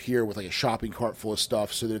people around here with like a shopping cart full of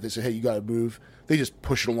stuff, so that if they say, hey, you got to move, they just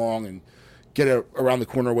push it along and get it around the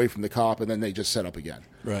corner away from the cop, and then they just set up again.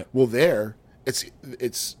 Right. Well,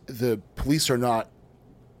 it's the police are not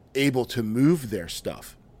able to move their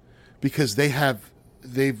stuff because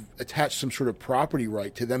they've attached some sort of property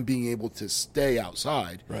right to them being able to stay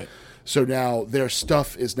outside. Right. So now their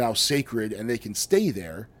stuff is now sacred and they can stay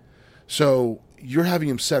there. So you're having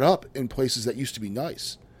them set up in places that used to be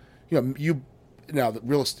nice. The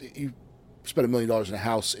real estate, you spend $1 million in a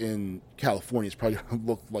house in California, it's probably going to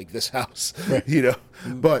look like this house, right.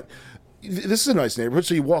 But this is a nice neighborhood.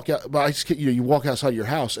 So you walk out, but you walk outside your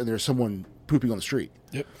house and there's someone pooping on the street.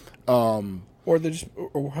 Yep. Or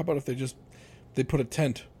how about if they put a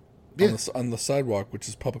tent on the sidewalk, which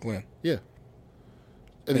is public land. Yeah.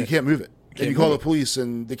 And you can't move it. And you call the police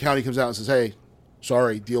and the county comes out and says, hey,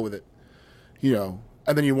 sorry, deal with it.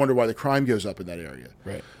 And then you wonder why the crime goes up in that area.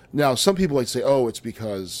 Right. Now, some people like to say, oh, it's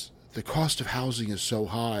because the cost of housing is so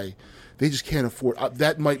high, they just can't afford.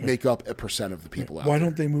 That might make up 1% of the people out there. Why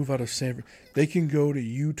don't they move out of San Francisco? They can go to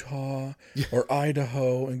Utah or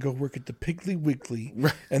Idaho and go work at the Piggly Wiggly,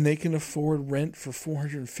 right. And they can afford rent for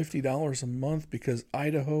 $450 a month because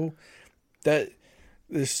Idaho,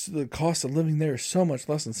 the cost of living there is so much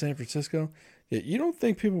less than San Francisco. Yet you don't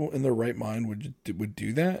think people in their right mind would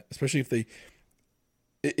do that, especially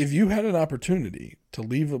if you had an opportunity to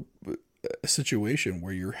leave a situation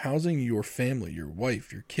where you're housing your family, your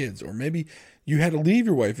wife, your kids, or maybe you had to leave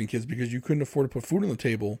your wife and kids because you couldn't afford to put food on the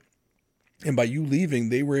table, and by you leaving,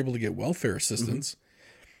 they were able to get welfare assistance.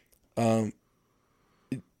 Mm-hmm.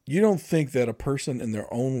 You don't think that a person in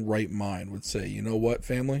their own right mind would say, you know what,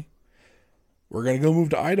 family? We're going to go move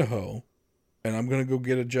to Idaho, and I'm going to go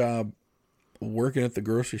get a job working at the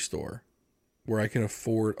grocery store where I can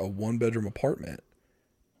afford a 1-bedroom apartment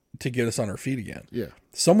to get us on our feet again. Yeah.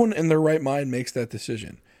 Someone in their right mind makes that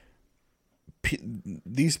decision.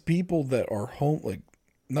 These people that are home, like,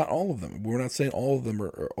 not all of them, we're not saying all of them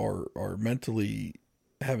are mentally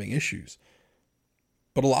having issues,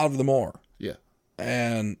 but a lot of them are. Yeah.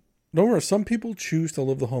 And don't worry, some people choose to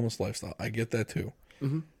live the homeless lifestyle. I get that too.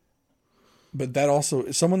 Mm-hmm. But that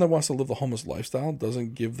also, someone that wants to live the homeless lifestyle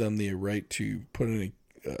doesn't give them the right to put in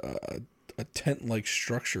a tent-like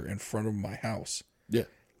structure in front of my house. Yeah.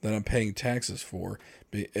 That I'm paying taxes for,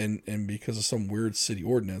 and because of some weird city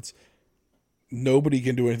ordinance, nobody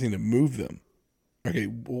can do anything to move them. Okay,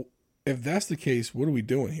 well, if that's the case, what are we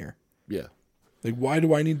doing here? Yeah. Like, why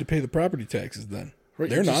do I need to pay the property taxes then? Right,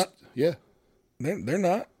 They're not. Yeah. They're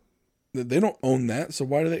not. They don't own that, so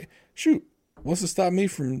why do they? Shoot, what's to stop me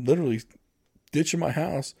from literally ditching my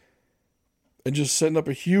house and just setting up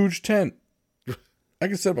a huge tent? I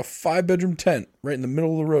can set up a 5-bedroom tent right in the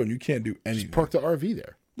middle of the road, and you can't do anything. Just park the RV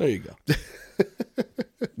there. There you go.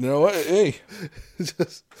 You know what? Hey,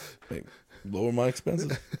 hey, lower my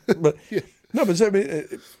expenses. But Yeah. no, but I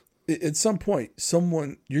mean, at some point,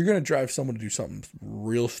 you're going to drive someone to do something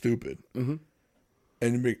real stupid, and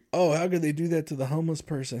you be, oh, how could they do that to the homeless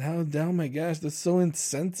person? Oh my gosh, that's so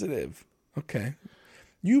insensitive. Okay,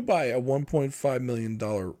 you buy a $1.5 million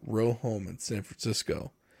row home in San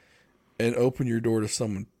Francisco, and open your door to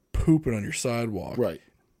someone pooping on your sidewalk, Right.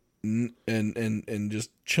 And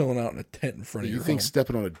just chilling out in a tent in front of You your think home.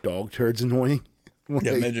 stepping on a dog turd's annoying?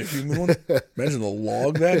 Yeah, imagine a human one. Imagine the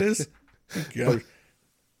log that is. God.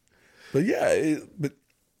 But yeah,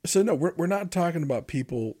 so no, we're not talking about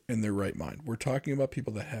people in their right mind. We're talking about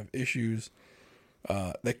people that have issues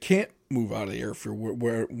that can't move out of here for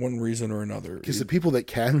one reason or another. Because the people that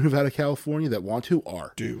can move out of California that want to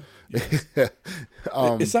are. Do. Yes.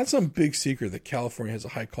 It's not some big secret that California has a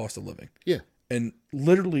high cost of living. Yeah. And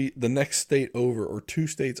literally the next state over or 2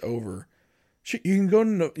 states over, you can go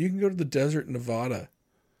to the desert in Nevada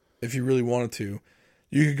if you really wanted to.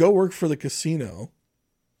 You could go work for the casino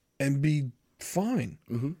and be fine.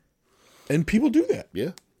 Mm-hmm. And people do that.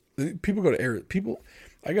 Yeah. People go to areas.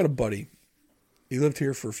 I got a buddy. He lived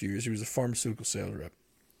here for a few years. He was a pharmaceutical sales rep.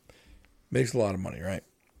 Makes a lot of money, right?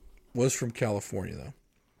 Was from California, though.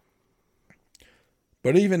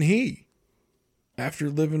 But even he, after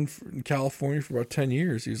living in California for about 10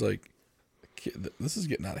 years, he was like, this is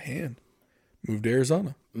getting out of hand. Moved to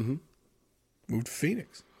Arizona. Mm-hmm. Moved to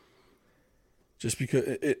Phoenix. Just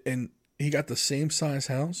because, and he got the same size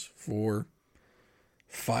house for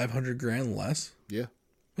 $500,000 less. Yeah.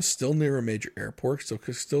 Was still near a major airport, so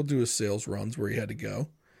could still do his sales runs where he had to go.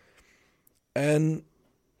 And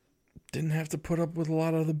didn't have to put up with a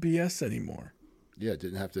lot of the BS anymore. Yeah,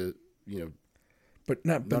 didn't have to, But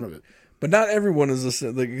none of it. But not everyone is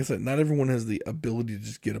like I said, not everyone has the ability to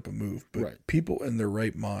just get up and move. But Right. people in their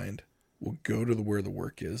right mind will go to where the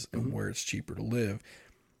work is and where it's cheaper to live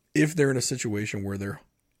if they're in a situation where they're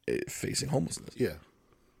facing homelessness. Yeah.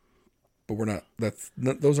 But we're not.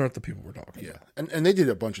 Those aren't the people we're talking Yeah. about. And they did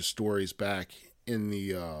a bunch of stories back in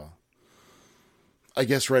the I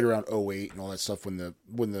guess right around 2008 and all that stuff when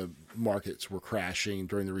the markets were crashing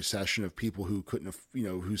during the recession of people who couldn't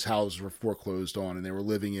whose houses were foreclosed on and they were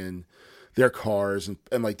living in their cars and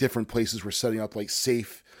like different places were setting up like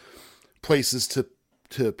safe places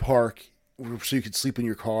to park so you could sleep in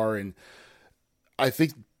your car. And I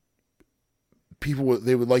think they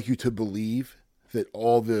would like you to believe that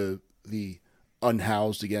all the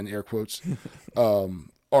unhoused, again air quotes,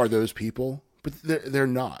 are those people, but they're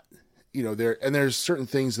not. There's certain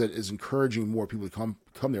things that is encouraging more people to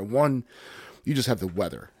come there. One, you just have the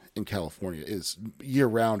weather in California is year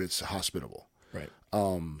round. It's hospitable. Right.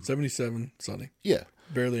 77, sunny. Yeah.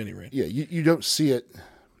 Barely any rain. Yeah. You don't see it.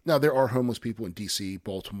 Now there are homeless people in DC,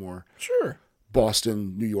 Baltimore, Sure.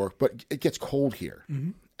 Boston, New York, but it gets cold here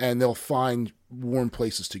and they'll find warm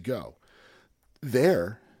places to go.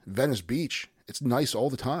 There, Venice Beach, it's nice all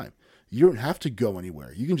the time. You don't have to go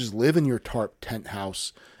anywhere. You can just live in your tarp tent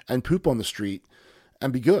house and poop on the street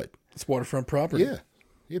and be good. It's waterfront property.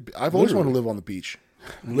 Yeah. I've always wanted to live on the beach.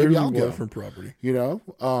 Maybe Literally I'll go. waterfront property.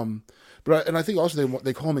 But I think also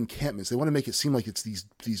they call them encampments. They want to make it seem like it's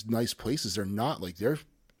these nice places. They're not. Like they're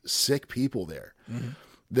sick people there. Mm-hmm.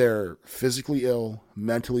 They're physically ill,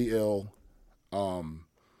 mentally ill, and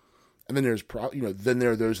then there's then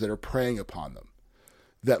there are those that are preying upon them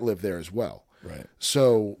that live there as well. Right.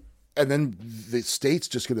 So, and then the state's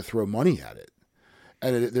just going to throw money at it,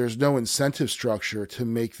 and there's no incentive structure to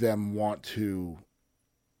make them want to.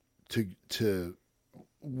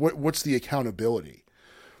 What's the accountability?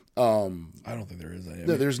 I don't think there is any.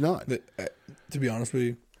 No, there's not. To be honest with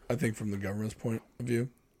you, I think from the government's point of view,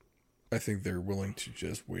 I think they're willing to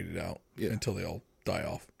just wait it out until they all die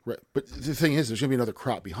off. Right. But the thing is, there's going to be another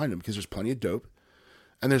crop behind them because there's plenty of dope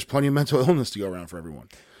and there's plenty of mental illness to go around for everyone.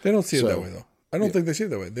 They don't see it that way, though. I don't think they see it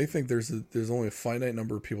that way. They think there's only a finite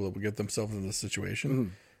number of people that will get themselves into this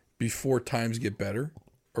situation before times get better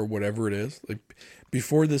or whatever it is. Like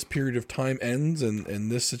before this period of time ends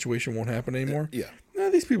and this situation won't happen anymore. Yeah.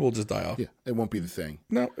 these people will just die off. Yeah, it won't be the thing.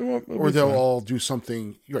 No, it won't. Or they'll all do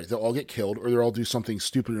something. You're right. They'll all get killed, or they'll all do something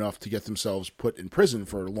stupid enough to get themselves put in prison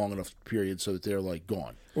for a long enough period so that they're like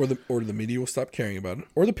gone. Or the media will stop caring about it,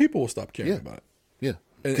 or the people will stop caring about it. Yeah,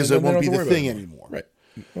 because it won't be the thing anymore. Right.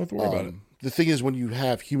 You don't have to worry about it. The thing is, when you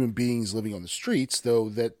have human beings living on the streets, though,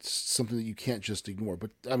 that's something that you can't just ignore. But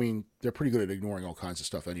I mean, they're pretty good at ignoring all kinds of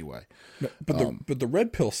stuff anyway. No, but the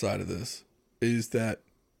red pill side of this is that,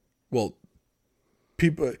 well,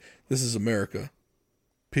 people. This is America.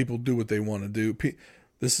 People do what they want to do.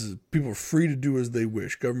 People are free to do as they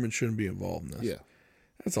wish. Government shouldn't be involved in this. Yeah,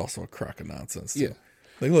 that's also a crock of nonsense. Too. Yeah,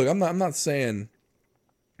 like look, I'm not saying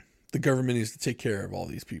the government needs to take care of all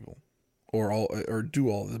these people or do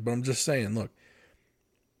all this, but I'm just saying, look,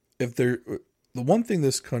 if the one thing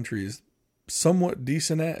this country is somewhat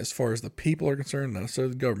decent at as far as the people are concerned, not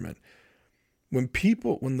necessarily the government, when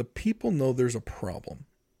the people know there's a problem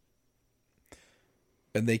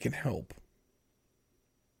and they can help,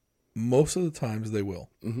 most of the times they will.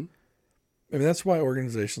 Mm-hmm. I mean, that's why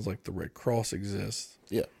organizations like the Red Cross exist.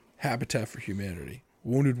 Yeah. Habitat for Humanity,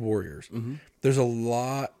 Wounded Warriors. Mm-hmm. There's a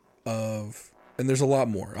lot of, and there's a lot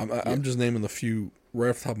more. I'm just naming the few right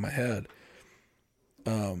off the top of my head.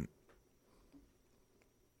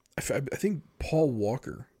 I think Paul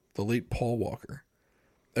Walker, the late Paul Walker,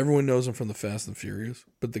 everyone knows him from the Fast and Furious,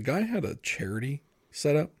 but the guy had a charity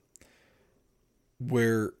set up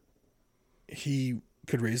where he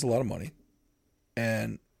could raise a lot of money.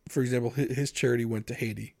 And, for example, his charity went to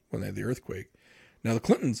Haiti when they had the earthquake. Now, the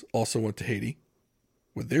Clintons also went to Haiti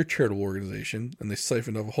with their charitable organization, and they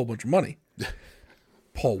siphoned off a whole bunch of money.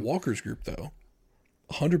 Paul Walker's group, though,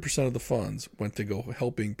 100% of the funds went to go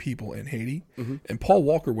helping people in Haiti, mm-hmm. and Paul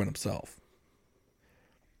Walker went himself.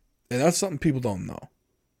 And that's something people don't know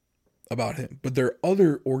about him. But there are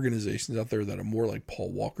other organizations out there that are more like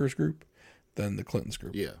Paul Walker's group than the Clintons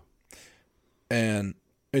group. Yeah. And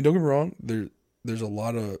don't get me wrong, there's a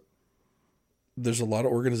lot of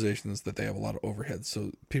organizations that they have a lot of overhead.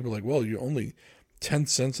 So people are like, well, you only 10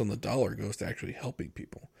 cents on the dollar goes to actually helping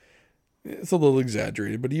people. It's a little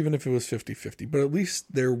exaggerated, but even if it was 50-50, but at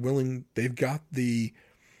least they're willing, they've got the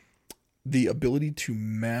ability to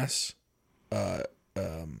mass,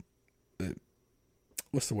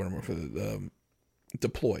 what's the word I'm looking for?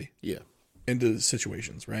 Deploy. Yeah. Into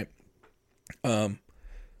situations, right? And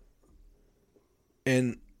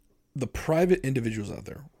the private individuals out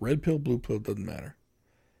there, red pill, blue pill, doesn't matter,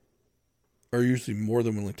 are usually more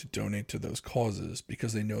than willing to donate to those causes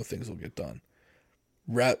because they know things will get done.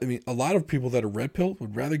 I mean, a lot of people that are red pill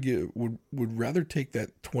would rather take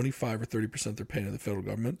that 25 or 30% they're paying to the federal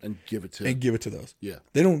government and give it to those. Yeah,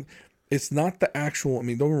 they don't. It's not the actual. I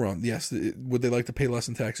mean, don't get me wrong. Yes, would they like to pay less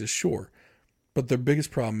in taxes? Sure, but their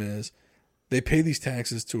biggest problem is they pay these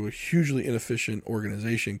taxes to a hugely inefficient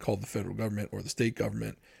organization called the federal government or the state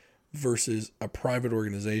government versus a private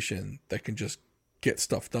organization that can just get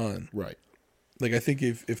stuff done. Right. Like I think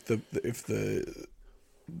if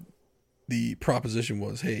the proposition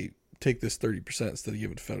was, hey, take this 30% instead of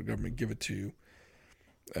give it to federal government, give it to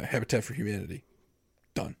Habitat for Humanity.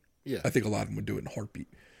 Done. Yeah. I think a lot of them would do it in a heartbeat.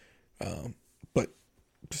 But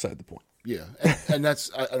beside the point. Yeah. And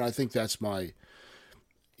I think that's my,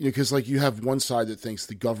 because like you have one side that thinks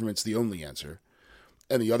the government's the only answer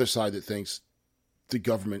and the other side that thinks the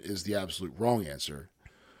government is the absolute wrong answer.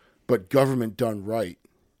 But government done right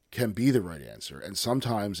can be the right answer. And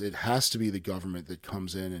sometimes it has to be the government that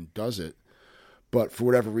comes in and does it. But for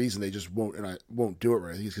whatever reason, they just won't do it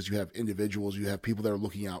right. I think it's because you have individuals, you have people that are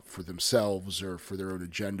looking out for themselves or for their own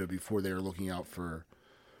agenda before they are looking out for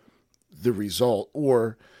the result.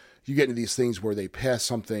 Or you get into these things where they pass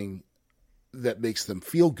something that makes them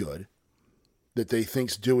feel good, that they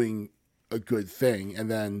think's doing a good thing,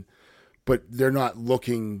 but they're not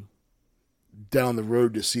looking down the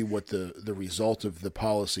road to see what the result of the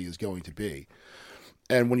policy is going to be.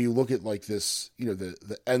 And when you look at like this,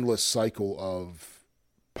 the endless cycle of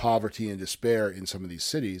poverty and despair in some of these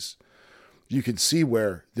cities, you can see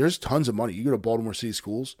where there's tons of money. You go to Baltimore City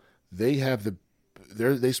schools, they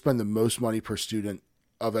spend the most money per student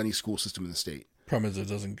of any school system in the state. Problem is it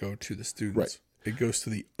doesn't go to the students. Right. It goes to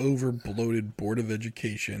the over-bloated Board of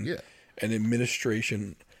Education and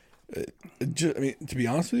administration. I mean, to be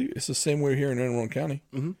honest with you, it's the same way here in Anne Arundel County.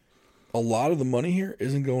 Mm-hmm. A lot of the money here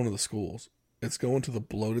isn't going to the schools. It's going to the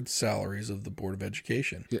bloated salaries of the Board of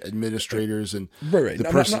Education. Yeah, administrators and right.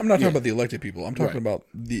 I'm not talking about the elected people. I'm talking about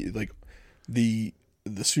the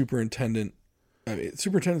superintendent. I mean,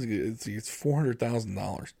 superintendent it's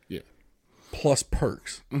 $400,000. Yeah, plus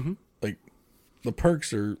perks. Mm-hmm. Like the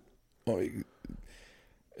perks are.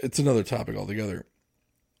 It's another topic altogether.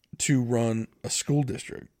 to run a school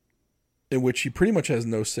district in which he pretty much has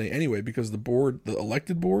no say anyway, because the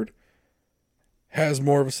elected board, has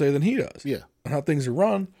more of a say than he does. Yeah. On how things are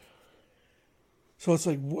run. So it's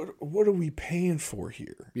like, what are we paying for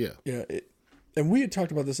here? Yeah. Yeah. And we had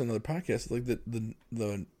talked about this in another podcast, like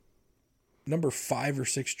the number 5 or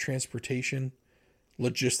 6 transportation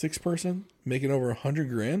logistics person making over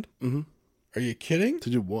 $100,000. Mm-hmm. Are you kidding? To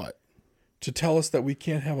do what? To tell us that we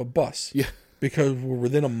can't have a bus. Yeah. Because we're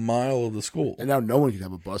within a mile of the school. And now no one can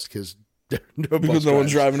have a bus because no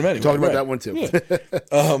one's driving them anyway. Talking about that one too. Yeah.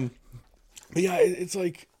 But yeah, it's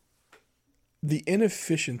like the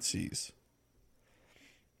inefficiencies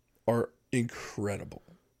are incredible.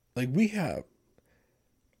 Like we have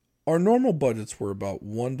our normal budgets were about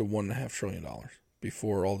 $1 to $1.5 trillion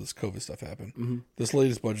before all this COVID stuff happened. Mm-hmm. This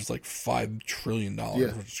latest budget's like $5 trillion,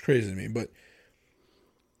 which is crazy to me. But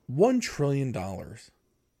 $1 trillion,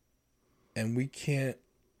 and we can't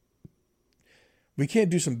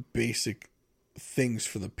do some basic things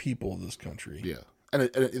for the people of this country. Yeah. And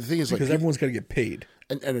the thing is, because everyone's got to get paid.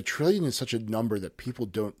 And $1 trillion is such a number that people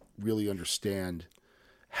don't really understand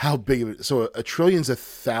how big of it. So $1 trillion is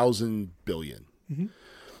 1,000 billion. Mm-hmm.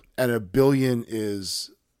 And $1 billion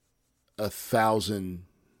is 1,000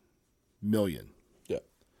 million. Yeah.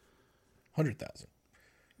 100,000.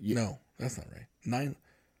 Yeah. No, that's not right.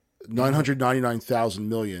 999,000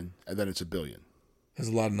 million, and then it's $1 billion. There's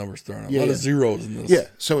a lot of numbers thrown out. Yeah, a lot of zeros in this. Yeah,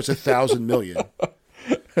 so it's 1,000 million.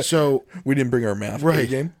 So we didn't bring our math right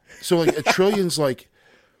game. So like $1 trillion's like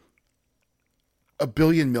 $1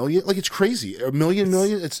 billion million. Like it's crazy. $1 million.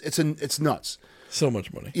 It's nuts. So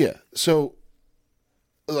much money. Yeah. So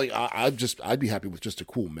like I'd be happy with just a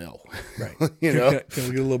cool mail. Right. You know. Can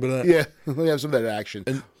we get a little bit of that? Yeah. Let me have some of that action.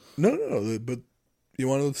 And no. But you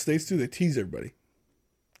want to know what the states do? They tease everybody.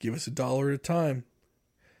 Give us $1 at a time.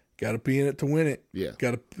 Got to be in it to win it. Yeah.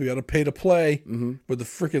 We got to pay to play with the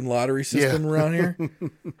freaking lottery system around here.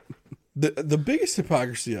 The biggest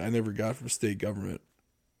hypocrisy I never got from state government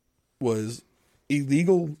was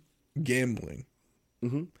illegal gambling,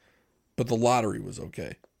 but the lottery was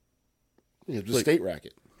okay. Yeah, it was a state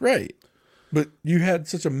racket. Right. But you had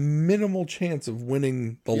such a minimal chance of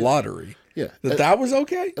winning the lottery. Yeah. That was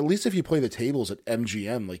okay? At least if you play the tables at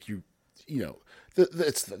MGM, like you know,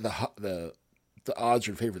 it's the odds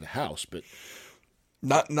are in favor of the house, but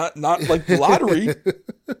not like the lottery.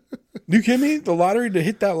 You kidding me? The lottery, to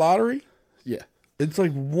hit that lottery? Yeah. It's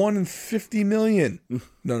like 1 in 50 million.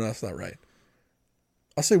 No, that's not right.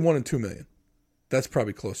 I'll say 1 in 2 million. That's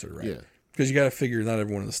probably closer to right. Yeah. Because you got to figure not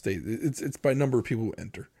everyone in the state. It's by number of people who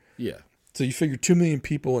enter. Yeah. So you figure 2 million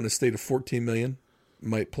people in a state of 14 million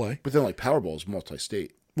might play. But then like Powerball is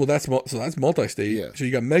multi-state. Well, that's multi-state. Yeah. So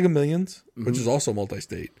you got Mega Millions, which is also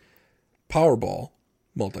multi-state. Powerball,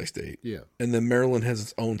 multi-state. Yeah. And then Maryland has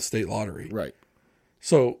its own state lottery. Right.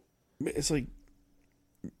 So it's like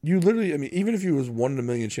you literally, I mean, even if you was 1 in a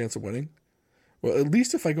million chance of winning, well, at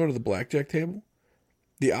least if I go to the blackjack table,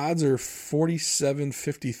 the odds are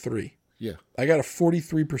 47.53. Yeah. I got a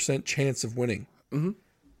 43% chance of winning. Mm-hmm.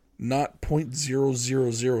 Not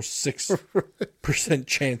 0.0006%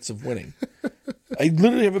 chance of winning. I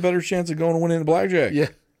literally have a better chance of going and winning the blackjack. Yeah.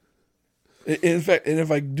 In fact, and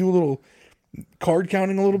if I do a little card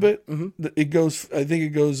counting a little bit, it goes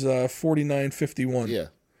 49.51. Yeah.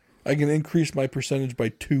 I can increase my percentage by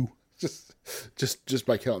 2. Just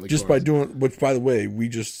by counting the cards. By doing, which by the way, we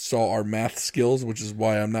just saw our math skills, which is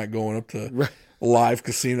why I'm not going up to live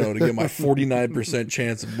casino to get my 49%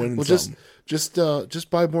 chance of winning something. Just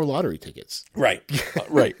buy more lottery tickets. Right.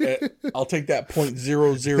 Right. I'll take that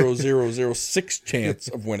 0.00006 chance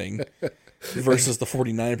of winning versus the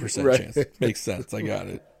 49% chance. Makes sense. I got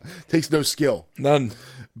it. Takes no skill. None.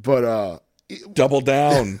 But double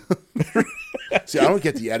down. See, I don't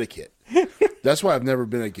get the etiquette. That's why I've never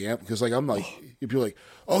been a gambler, because like I'm like, if you're like,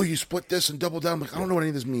 oh, you split this and double down, I'm like, I don't know what any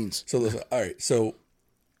of this means. So listen, all right. So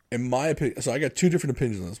in my opinion, so I got 2 different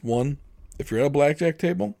opinions on this. One, if you're at a blackjack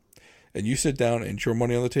table and you sit down and it's your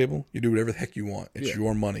money on the table, you do whatever the heck you want. It's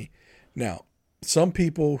your money. Now, some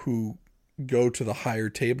people who go to the higher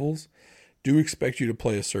tables do expect you to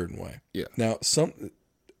play a certain way. Yeah. Now, and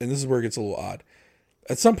this is where it gets a little odd.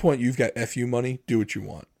 At some point, you've got FU money. Do what you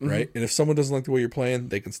want, right? And if someone doesn't like the way you're playing,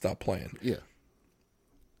 they can stop playing. Yeah.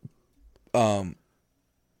 But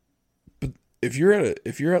if you're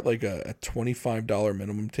at like a $25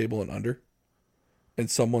 minimum table and under, and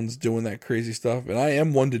someone's doing that crazy stuff, and I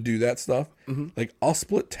am one to do that stuff, like I'll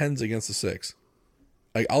split 10s against a 6.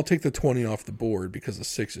 Like I'll take the 20 off the board because the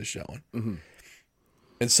 6 is showing.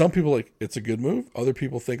 And some people like it's a good move. Other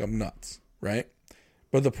people think I'm nuts, right?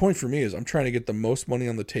 But the point for me is I'm trying to get the most money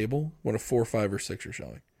on the table when a 4, 5, or 6 are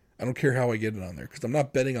showing. I don't care how I get it on there because I'm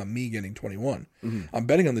not betting on me getting 21. I'm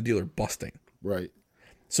betting on the dealer busting. Right.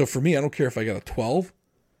 So for me, I don't care if I got a 12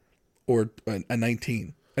 or a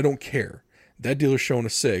 19. I don't care. That dealer's showing a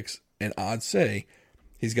 6, and odds say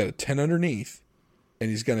he's got a 10 underneath, and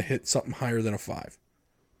he's going to hit something higher than a 5.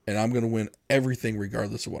 And I'm going to win everything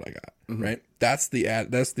regardless of what I got, right? That's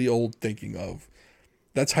the old thinking of,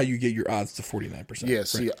 that's how you get your odds to 49%. Yeah,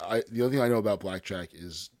 see, the only thing I know about blackjack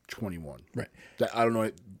is 21. Right. I don't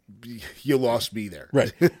know. You lost me there.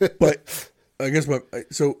 Right. But I guess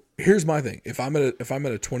so here's my thing. If I'm at a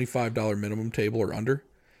 $25 minimum table or under,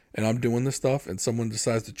 and I'm doing this stuff, and someone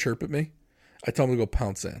decides to chirp at me, I tell them to go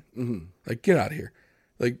pound sand. Like, get out of here.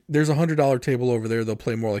 Like, there's a $100 table over there. They'll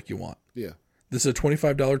play more like you want. Yeah. This is a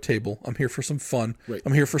 $25 table. I'm here for some fun. Right.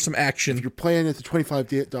 I'm here for some action. If you're playing at the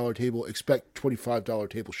 $25 table, expect $25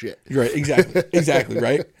 table shit. Right. Exactly. Exactly.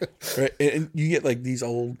 Right. Right. And you get like these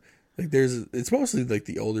old, like it's mostly like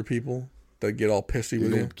the older people that get all pissy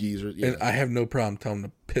with you. Geezers. Yeah. And I have no problem telling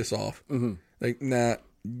them to piss off. Like, nah,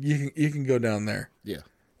 you can go down there. Yeah.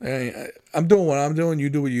 I'm doing what I'm doing. You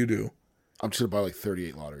do what you do. I'm just gonna buy like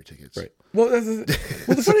 38 lottery tickets. Right. Well,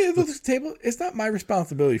 the funny thing about this table, it's not my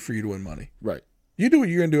responsibility for you to win money. Right. You do what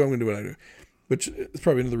you're gonna do. I'm gonna do what I do. Which is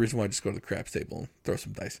probably another reason why I just go to the craps table and throw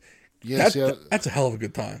some dice. Yeah. That's a hell of a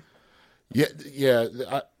good time. Yeah.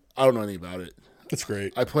 Yeah. I don't know anything about it. That's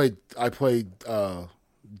great. I played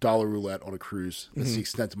dollar roulette on a cruise. That's the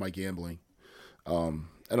extent of my gambling. And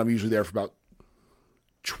I'm usually there for about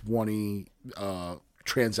 20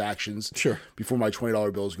 transactions before my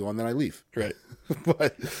 $20 bills go, and then I leave. Right.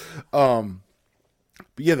 but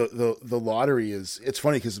yeah, the lottery it's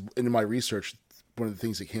funny because in my research, one of the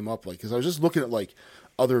things that came up, like, because I was just looking at like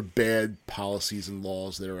other bad policies and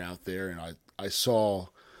laws that are out there, and I saw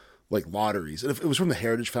like lotteries, and it was from the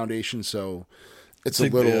Heritage Foundation, so it's a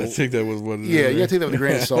little. Yeah, I think that was what. Yeah, you gotta take that with a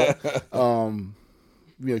grain of salt.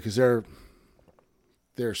 Because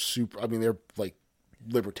they're super. I mean, they're like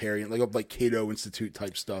libertarian, like Cato Institute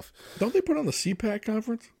type stuff. Don't they put on the CPAC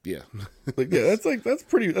conference? Yeah. That's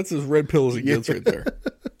pretty. That's as red pill as it gets right there.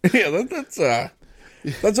 Yeah,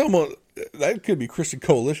 that's almost, that could be Christian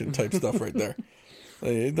Coalition type stuff right there.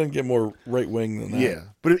 It doesn't get more right wing than that. Yeah,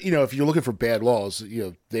 but if you're looking for bad laws,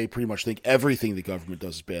 they pretty much think everything the government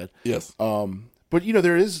does is bad. Yes. But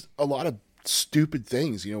there is a lot of stupid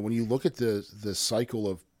things. When you look at the cycle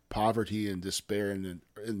of poverty and despair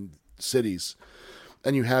in cities,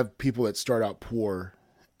 and you have people that start out poor,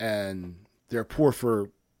 and they're poor for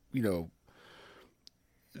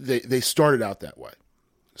they started out that way.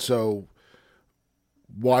 So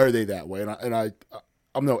why are they that way? And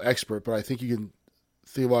I'm no expert, but I think you can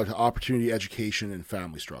think about opportunity, education, and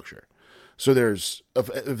family structure. So if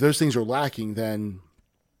those things are lacking, then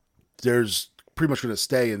there's pretty much going to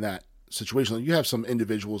stay in that situation. You have some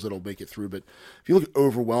individuals that'll make it through, but if you look at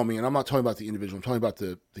overwhelming, and I'm not talking about the individual, I'm talking about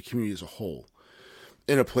the community as a whole,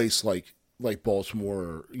 in a place like Baltimore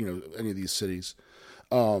or any of these cities.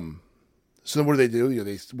 So then what do they do?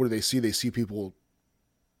 What do they see? They see people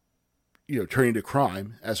turning to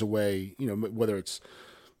crime as a way, whether it's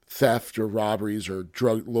theft or robberies or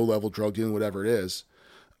low-level drug dealing, whatever it is.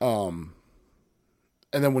 And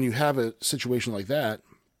then when you have a situation like that,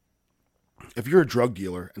 if you're a drug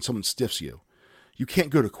dealer and someone stiffs you, you can't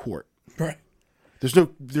go to court. Right. There's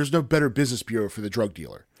no better business bureau for the drug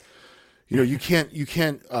dealer. You can't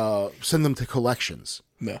send them to collections.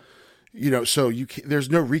 No. So there's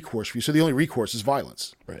no recourse for you. So the only recourse is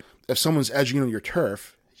violence. Right. If someone's edging on your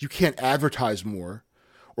turf, you can't advertise more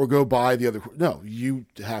or go buy the other. No, you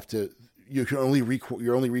have to. Your only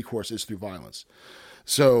recourse is through violence.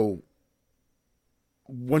 So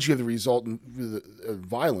once you have the resultant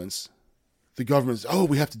violence, the government's,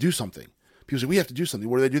 we have to do something. People say, we have to do something.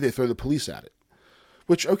 What do? They throw the police at it.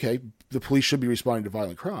 Which, okay, the police should be responding to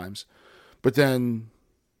violent crimes, but then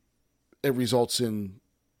it results in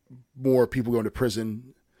more people going to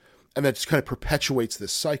prison, and that just kind of perpetuates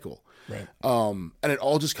this cycle. Right. And it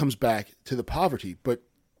all just comes back to the poverty. But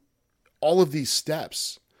all of these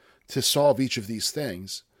steps to solve each of these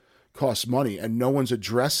things cost money, and no one's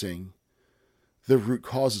addressing the root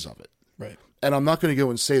causes of it. Right. And I'm not going to go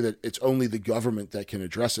and say that it's only the government that can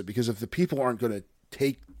address it, because if the people aren't going to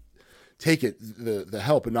take it, the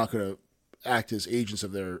help, and not going to act as agents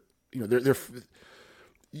of their,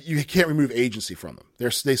 you can't remove agency from them.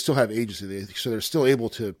 They still have agency, so they're still able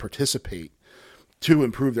to participate to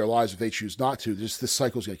improve their lives if they choose not to. This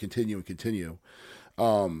cycle is going to continue and continue,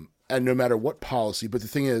 and no matter what policy. But the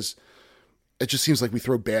thing is, it just seems like we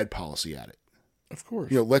throw bad policy at it. Of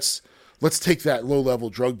course, let's take that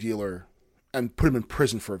low-level drug dealer and put him in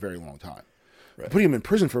prison for a very long time. Right. Putting him in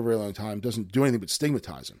prison for a very long time doesn't do anything but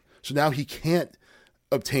stigmatize him. So now he can't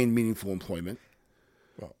obtain meaningful employment.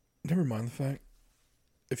 Well, never mind the fact.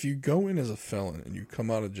 If you go in as a felon and you come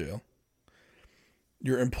out of jail,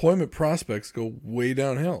 your employment prospects go way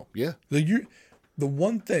downhill. Yeah. The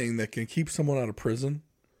one thing that can keep someone out of prison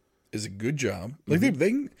is a good job. Like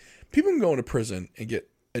people can go into prison and get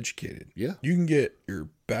educated. Yeah. You can get your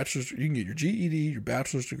bachelor's, you can get your GED, your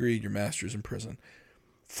bachelor's degree, your master's in prison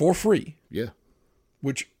for free. Yeah.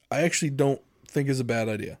 Which I actually don't think is a bad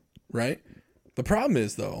idea, right? The problem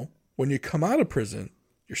is, though, when you come out of prison,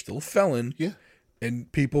 you're still a felon. Yeah.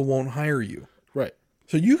 And people won't hire you. Right.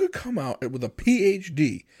 So you could come out with a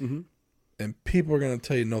PhD and people are going to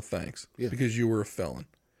tell you no thanks because you were a felon.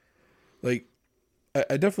 Like,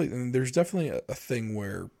 I definitely, and there's definitely a thing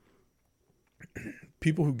where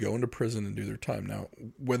people who go into prison and do their time now,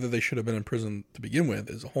 whether they should have been in prison to begin with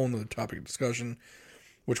is a whole nother topic of discussion,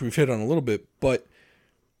 which we've hit on a little bit. But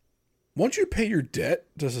once you pay your debt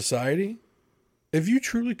to society, if you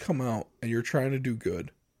truly come out and you're trying to do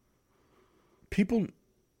good, people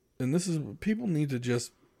need to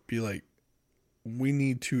just be like, we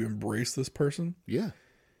need to embrace this person. Yeah.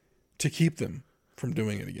 To keep them from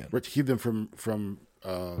doing it again. Right, to keep them from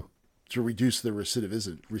to reduce the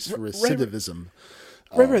recidivism.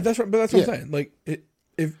 Right. That's right. But that's what I'm saying. Like,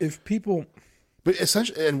 if people, but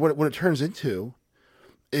essentially, and what it turns into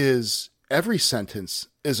is every sentence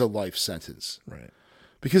is a life sentence, right?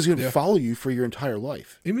 Because it's going to follow you for your entire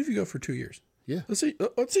life. Even if you go for 2 years. Yeah. Let's say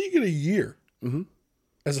you get a year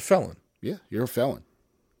as a felon. Yeah, you're a felon.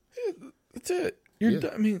 Yeah, that's it.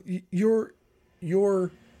 I mean, your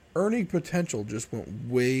earning potential just went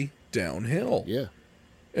way downhill. Yeah.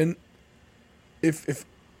 And if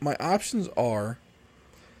my options are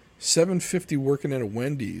 $7.50 working at a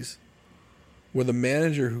Wendy's with a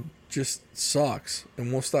manager who just sucks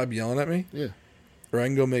and won't stop yelling at me, or I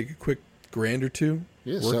can go make a quick $1,000 or $2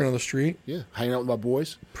 working on the street, hanging out with my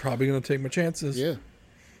boys, probably going to take my chances. Yeah.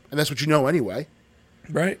 And that's what you know anyway.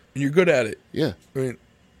 Right? And you're good at it. Yeah. I mean,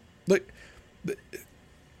 like,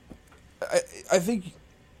 I think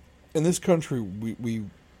in this country, we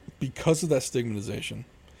because of that stigmatization,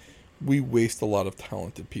 we waste a lot of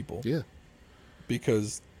talented people. Yeah.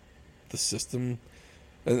 Because the system,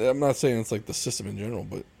 and I'm not saying it's like the system in general,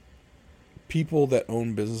 but people that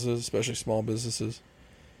own businesses, especially small businesses,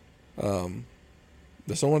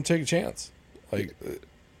 just don't want to take a chance. Like,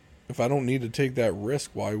 if I don't need to take that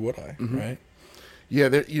risk, why would I? Right? Yeah,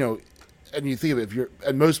 and you think of it,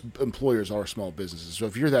 and most employers are small businesses. So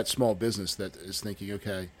if you're that small business that is thinking,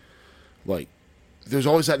 okay, like, there's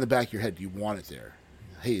always that in the back of your head. Do you want it there?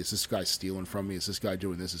 Hey, is this guy stealing from me? Is this guy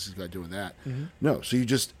doing this? Is this guy doing that? No. So you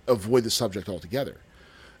just avoid the subject altogether.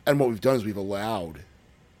 And what we've done is we've allowed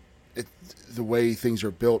it. The way things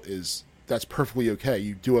are built is that's perfectly okay.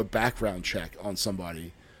 You do a background check on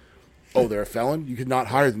somebody. Oh, they're a felon? You could not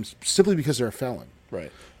hire them simply because they're a felon.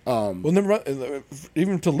 Right. Well, never mind.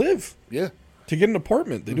 Even to live. Yeah. To get an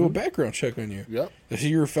apartment, they do a background check on you. Yep. They see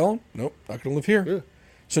you're a felon? Nope, not going to live here. Yeah.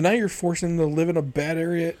 So now you're forcing them to live in a bad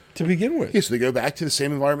area to begin with. Yeah, so they go back to the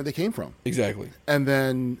same environment they came from. Exactly. And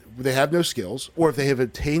then they have no skills, or if they have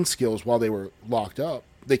obtained skills while they were locked up,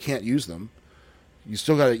 they can't use them. You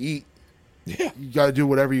still got to eat. Yeah. You got to do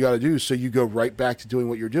whatever you got to do, so you go right back to doing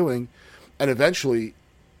what you're doing. And eventually,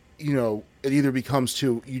 it either becomes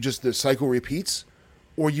the cycle repeats,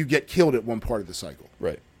 or you get killed at one part of the cycle.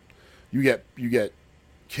 Right. You get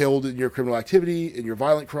killed in your criminal activity, in your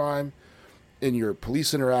violent crime, in your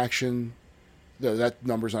police interaction. That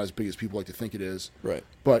number's not as big as people like to think it is. Right.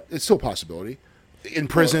 But it's still a possibility. In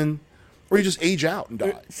prison, or you just age out and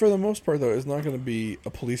die. For the most part, though, it's not going to be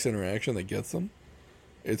a police interaction that gets them.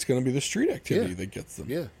 It's going to be the street activity that gets them.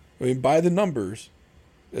 Yeah. I mean, by the numbers,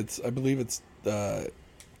 I believe it's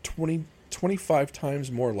 25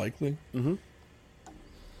 times more likely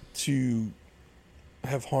to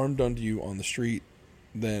have harm done to you on the street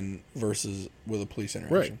than versus with a police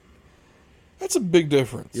interaction. Right. That's a big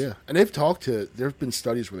difference. Yeah. And there have been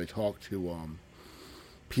studies where they talk to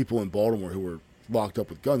people in Baltimore who were locked up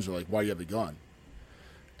with guns. They're like, why do you have a gun?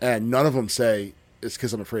 And none of them say, it's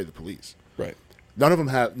because I'm afraid of the police. Right. None of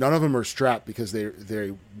them are strapped because they're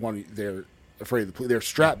afraid of the police. They're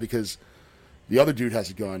strapped because the other dude has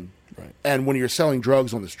a gun. Right. And when you're selling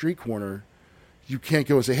drugs on the street corner, you can't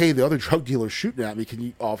go and say, hey, the other drug dealer's shooting at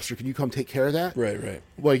me. Officer, can you come take care of that? Right.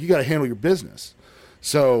 Like, you got to handle your business.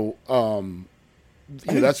 So,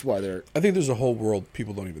 that's why they're... I think there's a whole world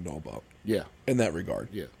people don't even know about. Yeah. In that regard.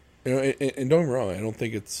 Yeah. And don't get me wrong, I don't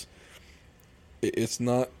think it's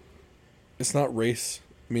not race.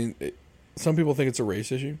 I mean, some people think it's a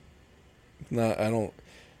race issue. I don't.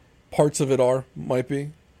 Parts of it might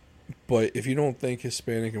be. But if you don't think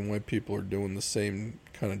Hispanic and white people are doing the same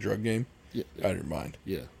kind of drug game, out of your mind.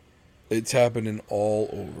 Yeah. It's happening all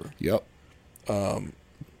over. Yep.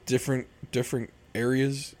 Different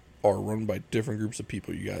areas are run by different groups of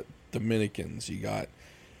people. You got Dominicans, you got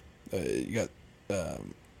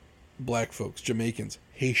black folks, Jamaicans,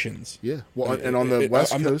 Haitians. Yeah. Well, and on the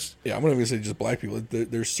West Coast. I'm not even going to say just black people.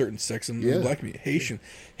 There's certain sects in the black community.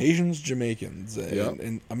 Haitians, Jamaicans.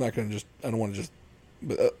 And I'm not going to I don't want to just,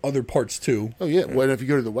 but other parts too. Oh, yeah. Well, if you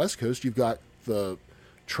go to the West Coast, you've got the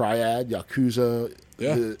Triad, Yakuza,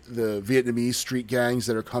 the Vietnamese street gangs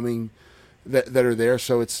that are coming, that are there.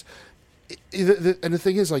 So and the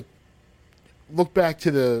thing is, like, look back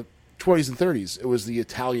to the 20s and 30s. It was the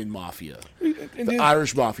Italian mafia, the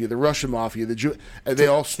Irish mafia, the Russian mafia, the Jew, and they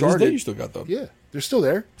all started. To this day, you still got them. Yeah, they're still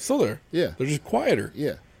there. Still there. Yeah, they're just quieter.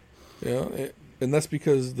 Yeah, and that's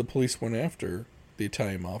because the police went after the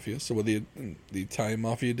Italian mafia. So what the Italian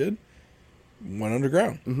mafia did, went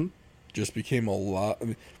underground. Mm-hmm. Just became a lot. I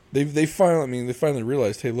mean, they finally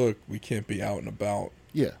realized, hey, look, we can't be out and about.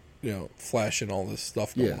 Yeah, flashing all this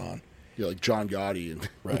stuff going on. Yeah, like John Gotti and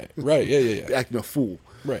right, yeah, acting a fool.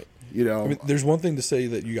 Right. I mean, there's one thing to say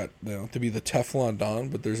that you got to be the Teflon Don,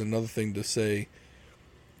 but there's another thing to say,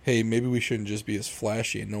 hey, maybe we shouldn't just be as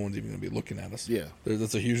flashy and no one's even going to be looking at us. Yeah.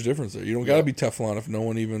 That's a huge difference there. You don't got to be Teflon if no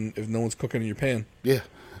one's cooking in your pan. Yeah.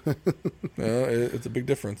 It's a big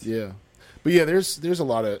difference. Yeah. But yeah, there's a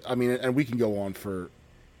lot of, I mean, and we can go on for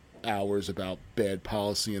hours about bad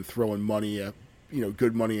policy and throwing money at,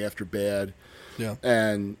 good money after bad. Yeah.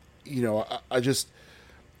 And,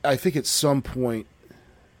 I think at some point,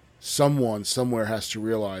 someone somewhere has to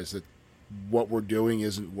realize that what we're doing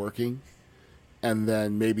isn't working, and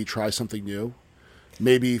then maybe try something new.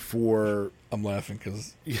 Maybe I'm laughing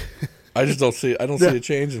because I just don't see it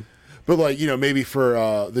changing. But maybe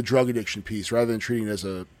for the drug addiction piece, rather than treating it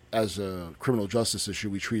as a criminal justice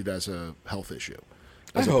issue, we treat it as a health issue,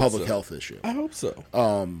 as a public health issue. I hope so.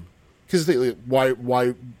 Because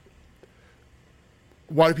why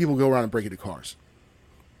do people go around and break into cars?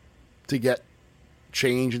 To get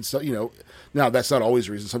change and stuff, Now, that's not always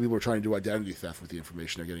the reason. Some people are trying to do identity theft with the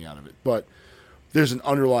information they're getting out of it. But there's an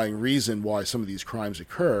underlying reason why some of these crimes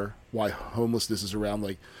occur, why homelessness is around.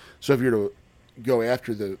 So if you're to go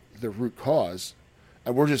after the root cause,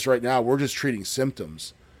 and we're just treating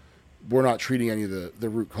symptoms. We're not treating any of the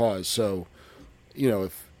root cause. So,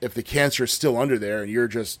 if the cancer is still under there and you're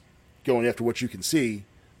just going after what you can see,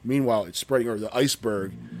 meanwhile it's spreading, or the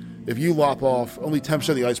iceberg, if you lop off, only 10%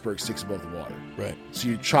 of the iceberg sticks above the water. Right. So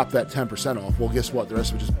you chop that 10% off. Well, guess what? The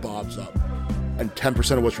rest of it just bobs up. And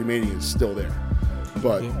 10% of what's remaining is still there.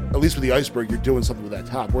 But at least with the iceberg, you're doing something with that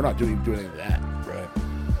top. We're not doing anything with that. Right.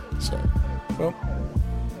 So. Well,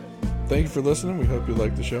 thank you for listening. We hope you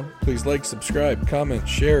liked the show. Please like, subscribe, comment,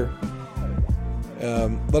 share.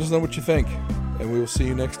 Let us know what you think. And we will see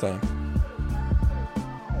you next time.